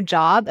better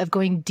job of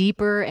going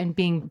deeper and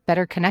being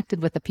better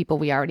connected with the people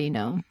we already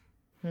know.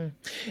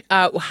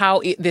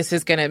 This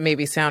is going to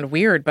maybe sound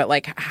weird, but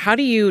like, how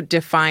do you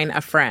define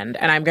a friend?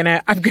 And I'm going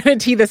to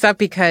tee this up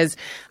because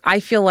I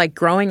feel like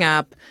growing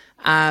up,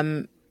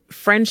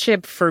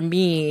 friendship for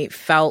me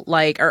felt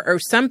like, or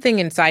something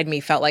inside me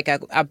felt like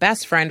a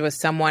best friend was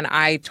someone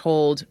I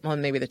told, well,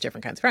 maybe there's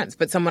different kinds of friends,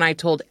 but someone I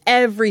told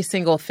every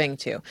single thing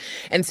to.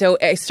 And so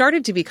I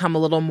started to become a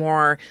little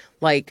more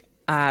like,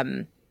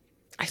 I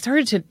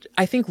started to,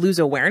 I think, lose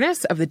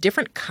awareness of the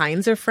different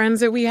kinds of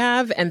friends that we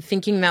have and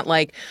thinking that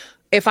like,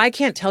 if I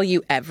can't tell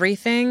you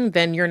everything,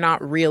 then you're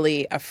not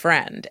really a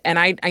friend. And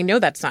I know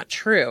that's not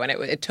true. And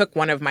it took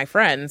one of my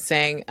friends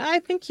saying, I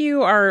think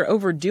you are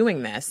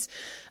overdoing this,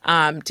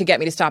 to get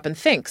me to stop and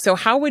think. So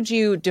how would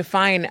you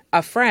define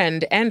a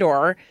friend and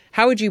or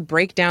how would you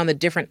break down the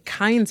different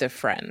kinds of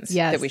friends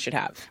that we should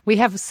have? We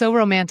have so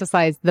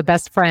romanticized the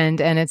best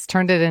friend and it's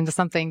turned it into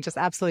something just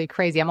absolutely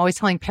crazy. I'm always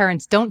telling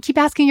parents, don't keep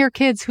asking your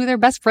kids who their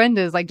best friend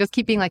is. Like just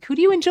keep being like, who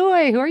do you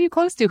enjoy? Who are you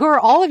close to? Who are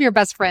all of your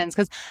best friends?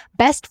 Because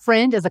best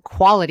friend is a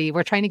quality.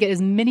 We're trying to get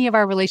as many of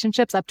our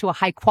relationships up to a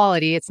high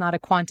quality. It's not a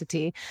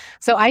quantity.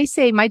 So I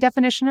say my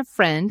definition of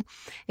friend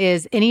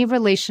is any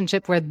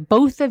relationship where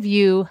both of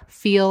you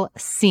feel feel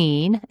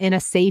seen in a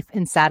safe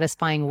and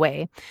satisfying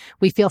way.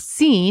 We feel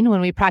seen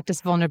when we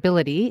practice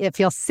vulnerability. It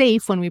feels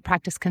safe when we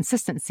practice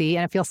consistency,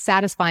 and it feels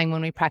satisfying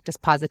when we practice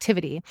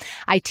positivity.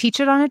 I teach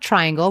it on a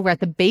triangle where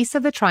at the base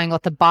of the triangle,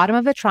 at the bottom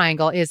of the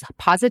triangle is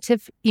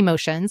positive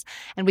emotions,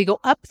 and we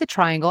go up the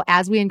triangle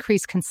as we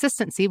increase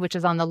consistency, which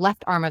is on the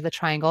left arm of the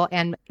triangle,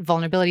 and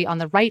vulnerability on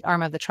the right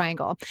arm of the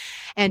triangle.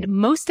 And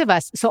most of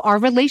us, so our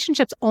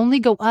relationships only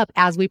go up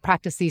as we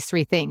practice these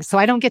three things. So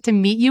I don't get to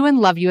meet you and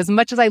love you as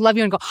much as I love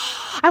you and go,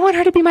 oh, I want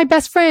her to be my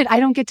best friend. I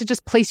don't get to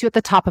just place you at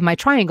the top of my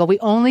triangle. We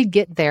only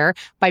get there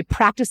by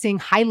practicing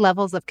high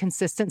levels of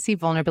consistency,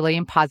 vulnerability,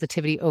 and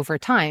positivity over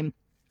time.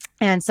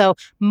 And so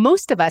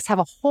most of us have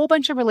a whole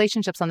bunch of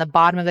relationships on the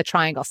bottom of the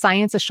triangle.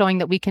 Science is showing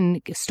that we can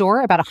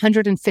store about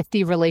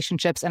 150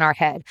 relationships in our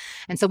head.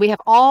 And so we have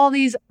all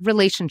these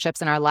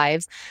relationships in our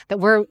lives that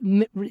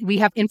we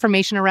have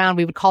information around.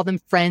 We would call them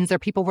friends. They're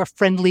people we're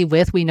friendly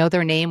with. We know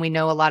their name. We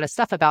know a lot of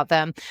stuff about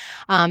them.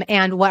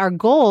 And what our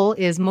goal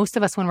is, most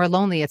of us when we're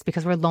lonely, it's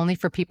because we're lonely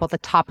for people at the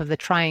top of the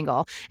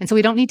triangle. And so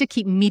we don't need to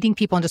keep meeting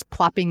people and just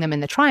plopping them in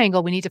the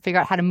triangle. We need to figure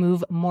out how to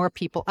move more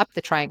people up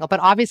the triangle. But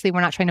obviously, we're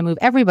not trying to move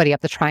everybody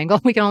up the triangle.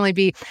 We can only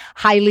be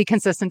highly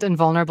consistent and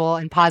vulnerable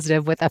and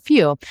positive with a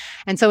few.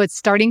 And so it's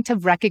starting to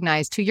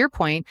recognize, to your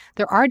point,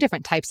 there are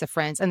different types of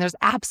friends and there's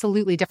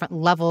absolutely different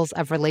levels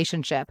of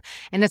relationship.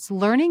 And it's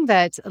learning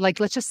that, like,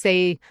 let's just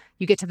say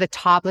you get to the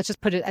top, let's just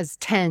put it as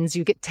tens,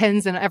 you get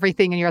tens and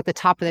everything and you're at the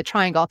top of the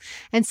triangle.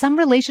 And some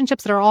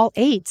relationships that are all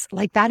eights,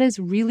 like that is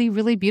really,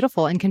 really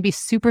beautiful and can be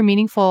super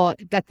meaningful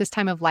at this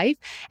time of life.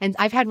 And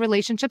I've had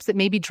relationships that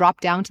maybe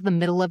drop down to the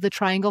middle of the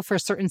triangle for a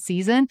certain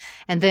season.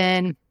 And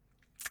then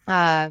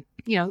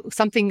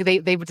something they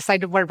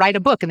decided to write a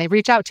book and they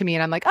reach out to me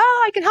and I'm like,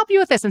 oh, I can help you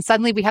with this. And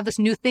suddenly we have this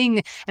new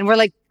thing and we're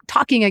like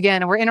talking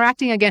again and we're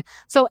interacting again.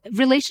 So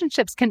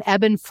relationships can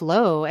ebb and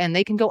flow and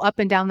they can go up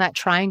and down that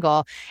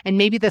triangle. And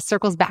maybe this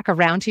circles back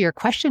around to your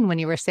question when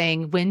you were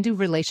saying, when do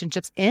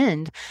relationships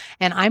end?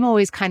 And I'm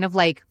always kind of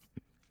like,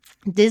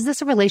 is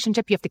this a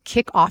relationship you have to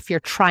kick off your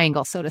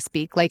triangle, so to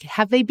speak? Like,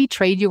 have they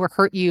betrayed you or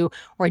hurt you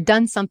or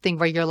done something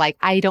where you're like,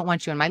 I don't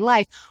want you in my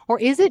life? Or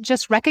is it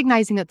just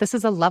recognizing that this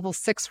is a level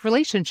 6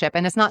 relationship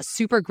and it's not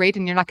super great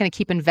and you're not going to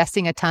keep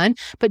investing a ton,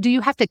 but do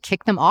you have to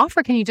kick them off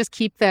or can you just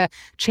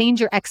change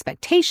your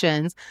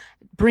expectations,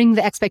 bring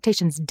the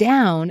expectations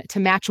down to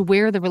match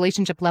where the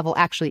relationship level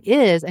actually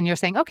is? And you're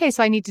saying, okay,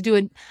 so I need to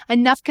do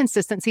enough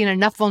consistency and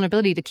enough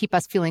vulnerability to keep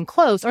us feeling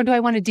close, or do I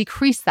want to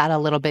decrease that a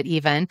little bit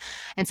even?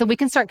 And so we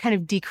can start kind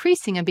of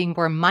decreasing and being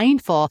more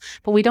mindful,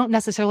 but we don't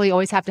necessarily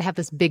always have to have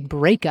this big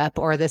breakup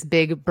or this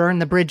big burn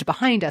the bridge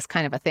behind us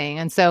kind of a thing.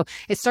 And so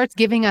it starts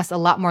giving us a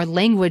lot more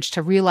language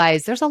to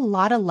realize there's a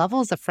lot of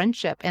levels of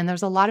friendship and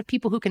there's a lot of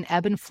people who can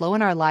ebb and flow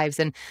in our lives.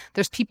 And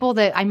there's people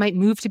that I might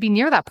move to be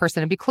near that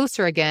person and be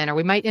closer again, or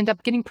we might end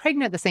up getting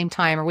pregnant at the same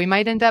time, or we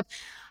might end up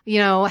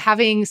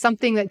having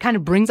something that kind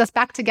of brings us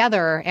back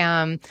together.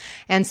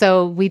 And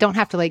so we don't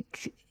have to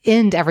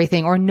end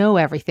everything or know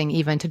everything,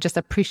 even to just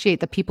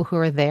appreciate the people who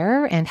are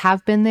there and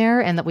have been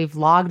there and that we've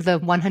logged the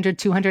 100,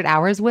 200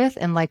 hours with.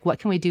 And what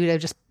can we do to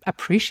just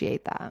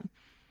appreciate that?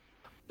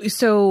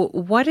 So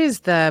what is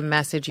the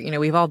message?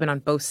 We've all been on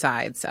both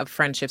sides of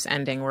friendships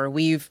ending, where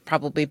we've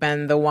probably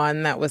been the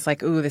one that was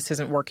like, ooh, this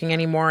isn't working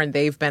anymore. And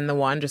they've been the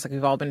one, just like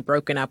we've all been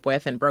broken up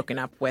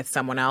with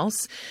someone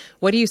else.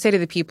 What do you say to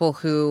the people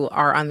who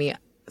are on the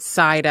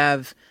side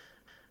of,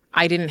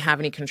 I didn't have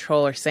any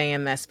control or say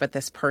in this, but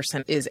this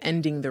person is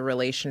ending the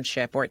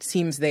relationship, or it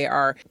seems they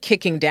are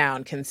kicking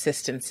down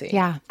consistency?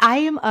 Yeah. I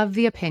am of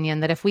the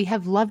opinion that if we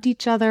have loved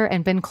each other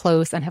and been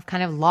close and have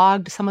kind of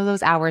logged some of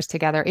those hours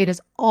together, it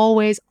is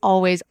always,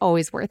 always,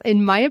 always worth,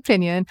 in my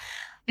opinion,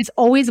 it's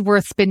always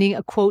worth spending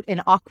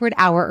an awkward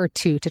hour or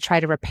two to try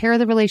to repair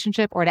the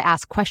relationship or to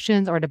ask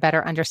questions or to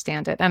better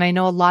understand it. And I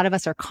know a lot of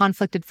us are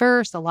conflict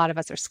adverse. A lot of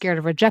us are scared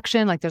of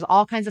rejection. There's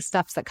all kinds of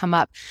stuff that come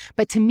up.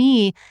 But to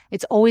me,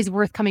 it's always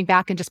worth coming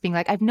back and just being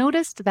like, I've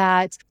noticed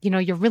that,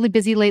 you're really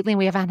busy lately and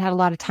we haven't had a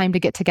lot of time to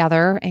get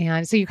together.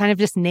 And so you kind of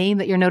just name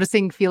that you're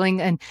noticing,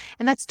 feeling, and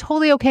that's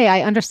totally okay.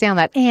 I understand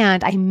that.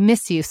 And I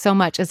miss you so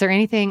much. Is there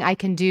anything I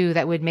can do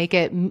that would make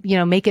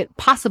it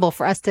possible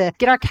for us to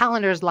get our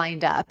calendars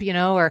lined up,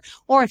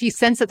 or if you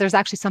sense that there's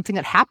actually something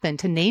that happened,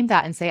 to name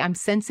that and say, I'm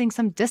sensing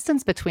some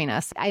distance between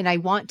us. And I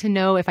want to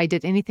know if I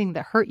did anything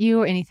that hurt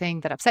you or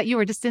anything that upset you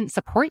or just didn't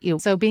support you.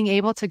 So being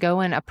able to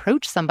go and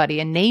approach somebody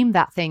and name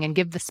that thing and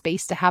give the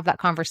space to have that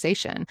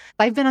conversation.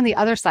 I've been on the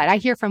other side. I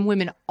hear from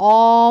women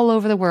all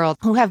over the world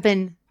who have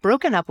been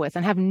broken up with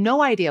and have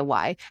no idea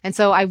why. And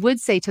so I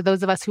would say to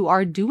those of us who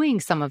are doing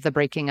some of the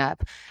breaking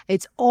up,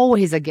 it's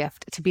always a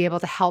gift to be able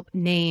to help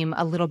name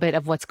a little bit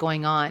of what's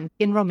going on.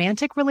 In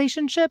romantic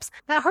relationships,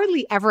 that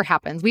hardly ever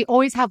happens. We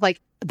always have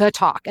the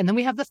talk, and then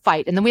we have the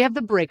fight, and then we have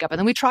the breakup, and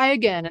then we try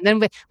again.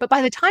 But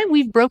by the time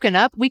we've broken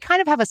up, we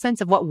kind of have a sense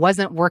of what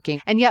wasn't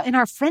working. And yet in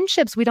our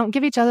friendships, we don't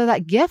give each other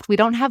that gift. We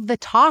don't have the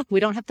talk.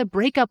 We don't have the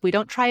breakup. We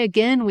don't try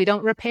again. We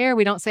don't repair.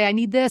 We don't say, I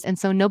need this. And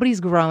so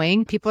nobody's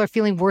growing. People are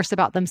feeling worse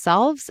about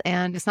themselves,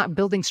 and it's not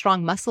building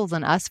strong muscles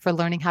in us for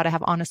learning how to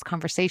have honest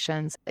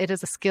conversations. It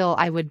is a skill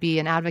I would be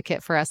an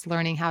advocate for us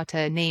learning how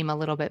to name a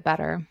little bit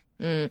better.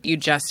 You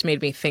just made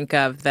me think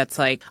of that's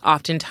like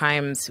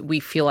oftentimes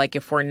we feel like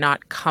if we're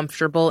not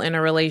comfortable in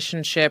a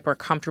relationship or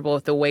comfortable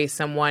with the way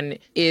someone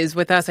is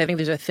with us, I think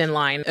there's a thin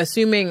line.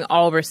 Assuming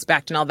all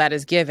respect and all that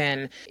is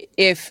given,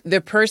 if the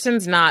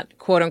person's not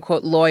quote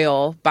unquote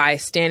loyal by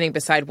standing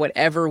beside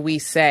whatever we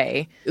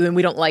say, then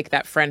we don't like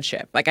that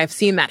friendship. Like I've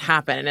seen that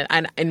happen.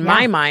 And in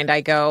my mind,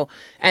 I go,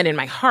 and in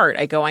my heart,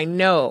 I go, I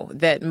know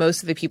that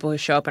most of the people who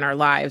show up in our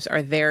lives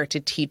are there to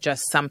teach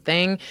us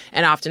something.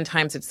 And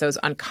oftentimes it's those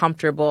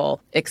uncomfortable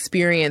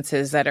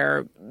experiences that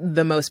are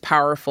the most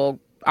powerful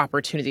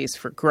opportunities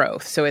for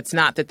growth. So it's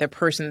not that the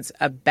person's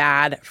a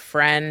bad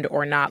friend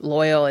or not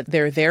loyal.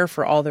 They're there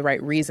for all the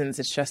right reasons.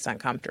 It's just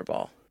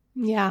uncomfortable.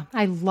 Yeah,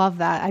 I love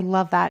that. I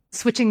love that.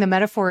 Switching the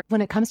metaphor,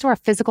 when it comes to our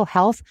physical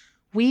health,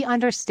 we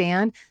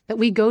understand that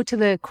we go to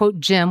the quote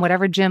gym,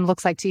 whatever gym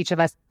looks like to each of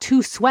us,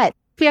 to sweat.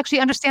 We actually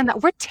understand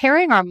that we're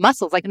tearing our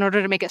muscles in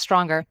order to make it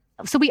stronger.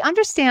 So we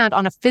understand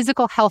on a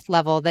physical health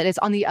level that it's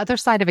on the other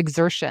side of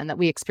exertion that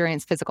we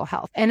experience physical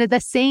health. And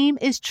the same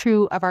is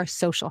true of our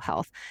social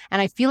health.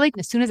 And I feel like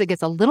as soon as it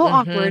gets a little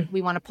awkward,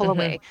 we want to pull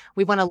away.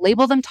 We want to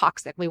label them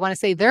toxic. We want to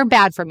say they're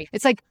bad for me.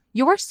 It's like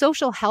your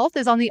social health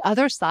is on the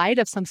other side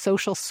of some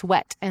social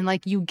sweat. And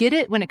like you get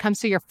it when it comes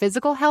to your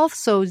physical health.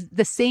 So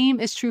the same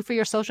is true for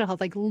your social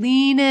health. Like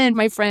lean in,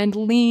 my friend,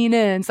 lean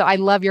in. So I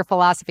love your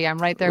philosophy. I'm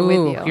right there with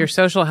you. Your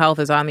social health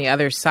is on the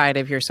other side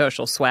of your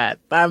social sweat.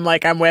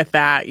 I'm with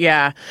that.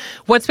 Yeah.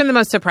 What's been the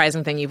most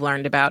surprising thing you've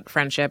learned about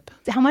friendship?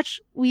 How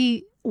much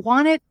we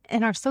want it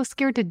and are so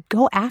scared to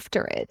go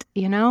after it.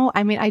 You know,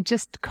 I mean, I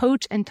just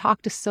coach and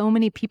talk to so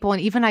many people,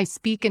 and even I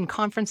speak in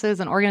conferences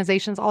and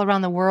organizations all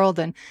around the world.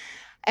 And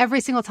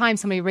every single time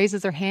somebody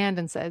raises their hand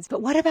and says,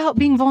 but what about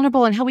being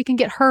vulnerable and how we can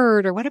get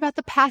hurt? Or what about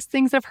the past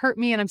things that have hurt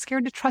me and I'm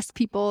scared to trust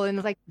people?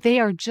 And like, they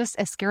are just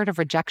as scared of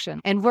rejection.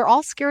 And we're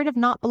all scared of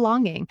not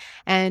belonging.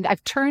 And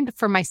I've turned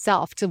for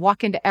myself to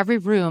walk into every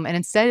room, and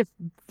instead of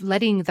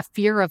letting the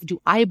fear of,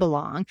 do I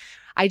belong?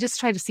 I just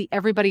try to see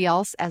everybody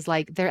else as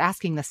like, they're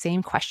asking the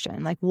same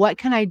question. Like, what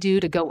can I do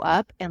to go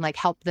up and like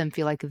help them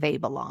feel like they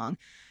belong?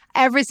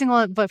 Every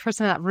single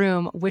person in that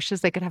room wishes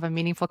they could have a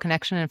meaningful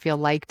connection and feel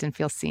liked and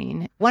feel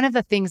seen. One of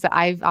the things that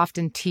I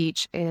often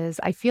teach is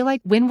I feel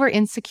like when we're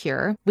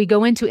insecure, we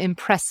go into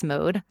impress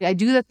mode. I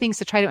do the things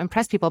to try to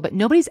impress people, but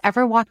nobody's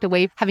ever walked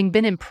away having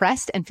been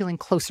impressed and feeling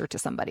closer to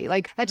somebody.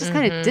 Like that just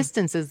kind of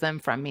distances them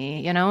from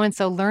me, you know? And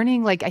so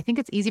learning, like, I think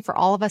it's easy for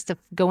all of us to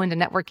go into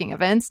networking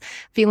events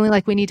feeling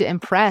like we need to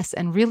impress.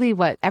 And really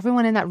what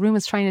everyone in that room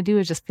is trying to do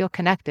is just feel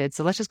connected.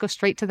 So let's just go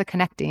straight to the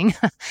connecting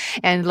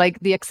and like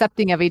the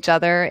accepting of each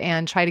other,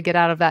 and try to get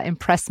out of that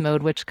impress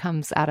mode, which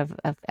comes out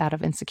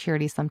of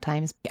insecurity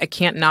sometimes. I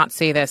can't not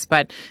say this,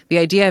 but the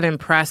idea of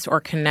impress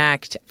or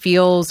connect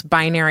feels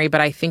binary,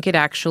 but I think it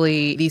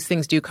actually, these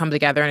things do come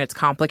together and it's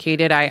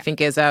complicated. I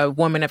think as a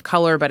woman of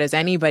color, but as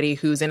anybody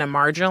who's in a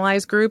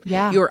marginalized group,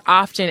 you're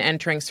often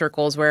entering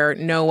circles where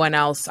no one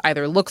else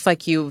either looks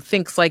like you,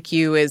 thinks like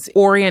you, is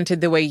oriented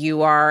the way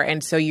you are.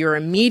 And so you're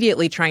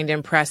immediately trying to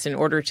impress in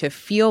order to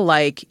feel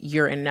like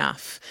you're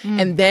enough.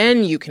 And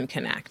then you can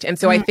connect. And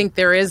so I think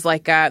there is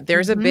like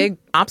there's a big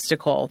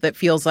obstacle that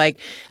feels like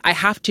I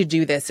have to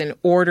do this in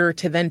order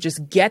to then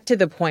just get to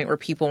the point where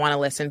people want to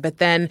listen. But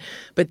then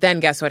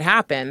guess what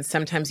happens?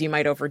 Sometimes you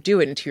might overdo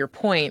it. And to your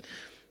point,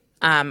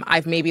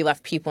 I've maybe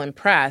left people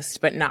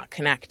impressed, but not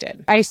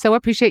connected. I so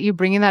appreciate you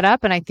bringing that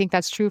up. And I think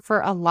that's true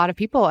for a lot of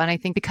people. And I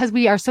think because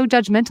we are so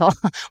judgmental,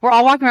 we're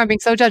all walking around being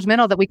so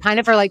judgmental that we kind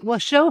of are like, well,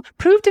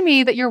 prove to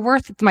me that you're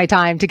worth my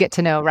time to get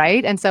to know,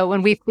 right? And so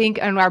when we think,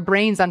 and our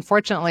brains,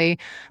 unfortunately,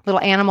 little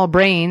animal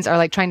brains are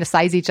like trying to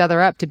size each other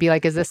up to be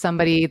like, is this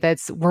somebody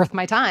that's worth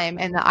my time?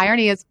 And the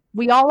irony is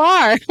we all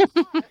are.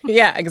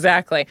 Yeah,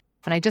 exactly.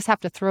 And I just have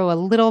to throw a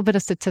little bit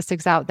of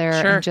statistics out there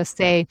and just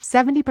say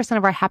 70%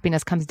 of our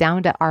happiness comes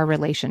down to our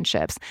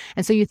relationships.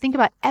 And so you think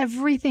about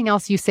everything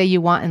else you say you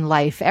want in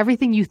life,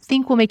 everything you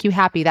think will make you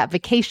happy, that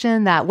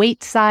vacation, that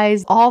weight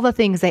size, all the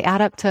things, they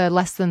add up to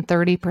less than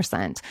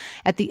 30%.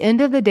 At the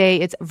end of the day,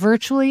 it's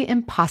virtually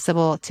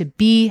impossible to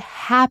be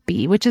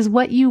happy, which is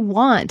what you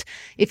want,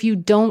 if you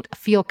don't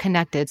feel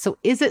connected. So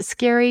is it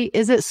scary?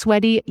 Is it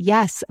sweaty?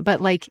 Yes.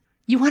 But like,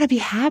 you want to be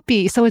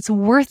happy, so it's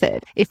worth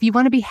it. If you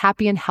want to be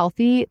happy and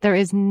healthy, there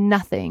is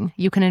nothing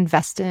you can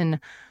invest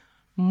in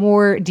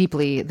more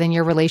deeply than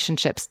your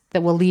relationships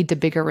that will lead to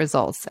bigger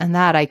results. And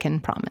that I can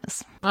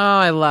promise. Oh,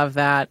 I love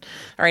that.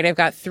 All right, I've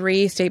got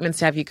 3 statements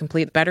to have you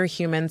complete. Better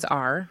humans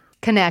are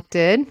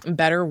connected,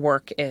 better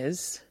work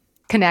is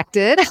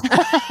connected.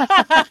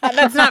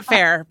 That's not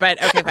fair,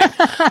 but okay,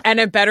 fine. And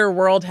a better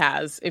world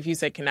has, if you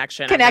say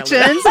connection.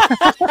 Connections.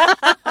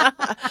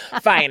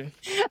 Fine.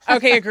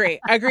 Okay, agree.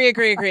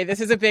 This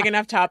is a big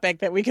enough topic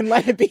that we can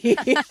let it be.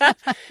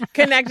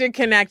 Connected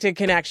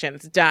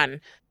connections.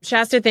 Done.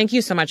 Shasta, thank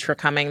you so much for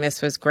coming.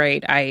 This was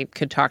great. I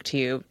could talk to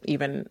you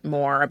even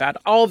more about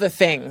all the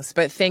things,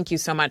 but thank you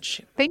so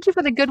much. Thank you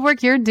for the good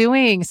work you're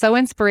doing. So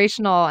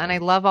inspirational. And I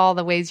love all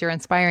the ways you're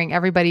inspiring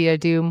everybody to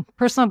do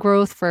personal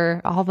growth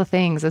for all the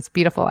things. It's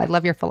beautiful. I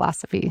love your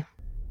philosophy.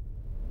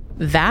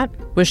 That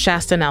was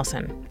Shasta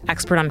Nelson,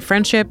 expert on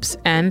friendships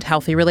and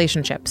healthy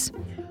relationships.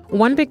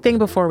 One big thing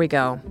before we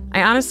go,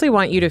 I honestly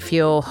want you to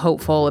feel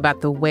hopeful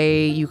about the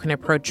way you can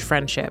approach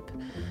friendship,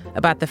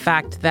 about the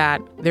fact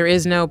that there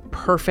is no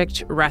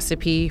perfect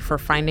recipe for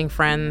finding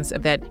friends,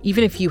 that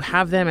even if you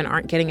have them and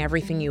aren't getting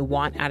everything you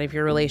want out of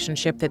your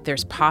relationship, that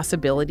there's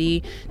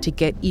possibility to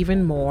get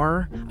even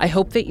more. I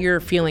hope that you're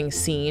feeling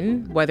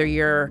seen, whether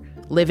you're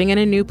living in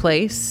a new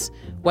place,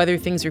 whether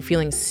things are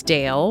feeling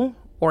stale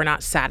or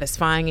not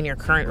satisfying in your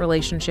current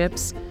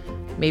relationships.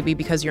 Maybe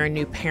because you're a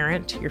new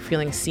parent, you're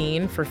feeling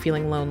seen for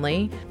feeling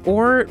lonely,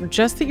 or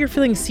just that you're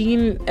feeling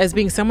seen as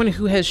being someone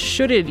who has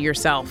shoulded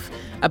yourself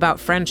about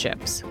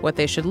friendships, what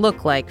they should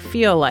look like,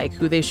 feel like,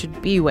 who they should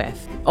be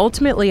with.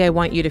 Ultimately, I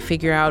want you to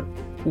figure out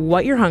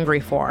what you're hungry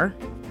for,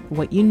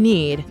 what you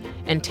need,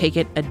 and take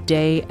it a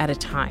day at a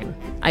time.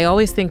 I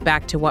always think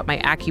back to what my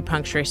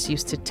acupuncturist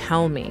used to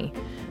tell me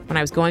when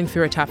I was going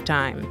through a tough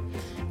time.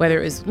 Whether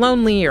it was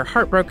lonely or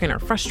heartbroken or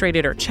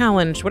frustrated or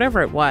challenged,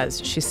 whatever it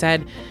was, she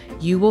said,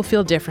 you will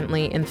feel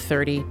differently in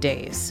 30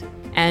 days.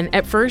 And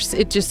at first,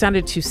 it just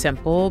sounded too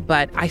simple,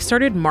 but I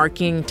started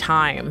marking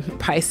time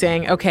by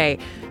saying, okay,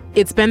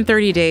 it's been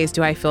 30 days,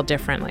 do I feel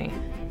differently?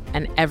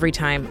 And every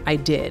time I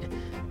did.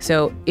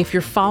 So if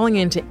you're falling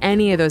into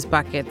any of those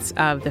buckets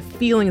of the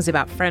feelings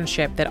about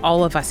friendship that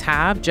all of us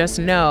have, just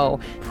know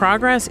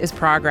progress is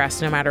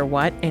progress no matter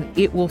what, and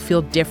it will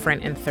feel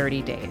different in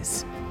 30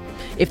 days.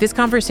 If this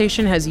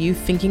conversation has you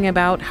thinking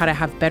about how to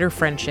have better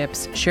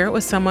friendships, share it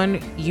with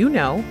someone you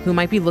know who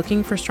might be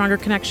looking for stronger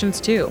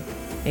connections too.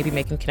 Maybe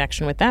making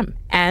connection with them.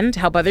 And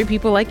help other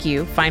people like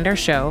you find our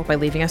show by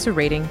leaving us a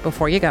rating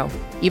before you go.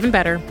 Even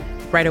better,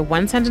 write a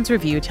one-sentence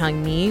review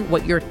telling me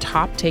what your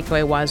top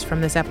takeaway was from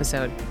this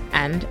episode.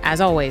 And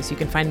as always, you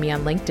can find me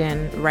on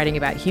LinkedIn writing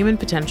about human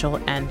potential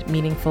and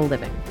meaningful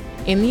living.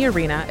 In the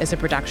Arena is a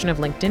production of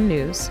LinkedIn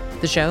News.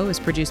 The show is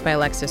produced by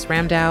Alexis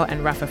Ramdow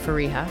and Rafa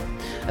Fariha.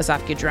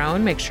 Asaf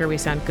Gidron makes sure we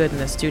sound good in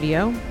the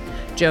studio.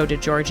 Joe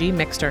DeGiorgi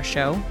mixed our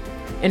show.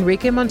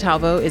 Enrique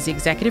Montalvo is the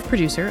executive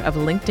producer of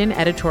LinkedIn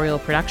Editorial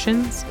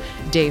Productions.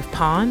 Dave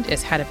Pond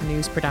is head of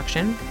news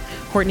production.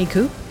 Courtney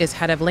Coop is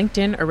head of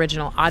LinkedIn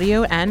Original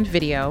Audio and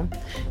Video.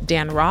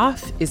 Dan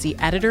Roth is the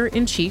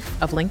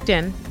editor-in-chief of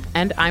LinkedIn.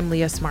 And I'm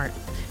Leah Smart.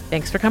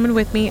 Thanks for coming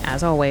with me,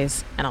 as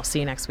always, and I'll see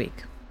you next week.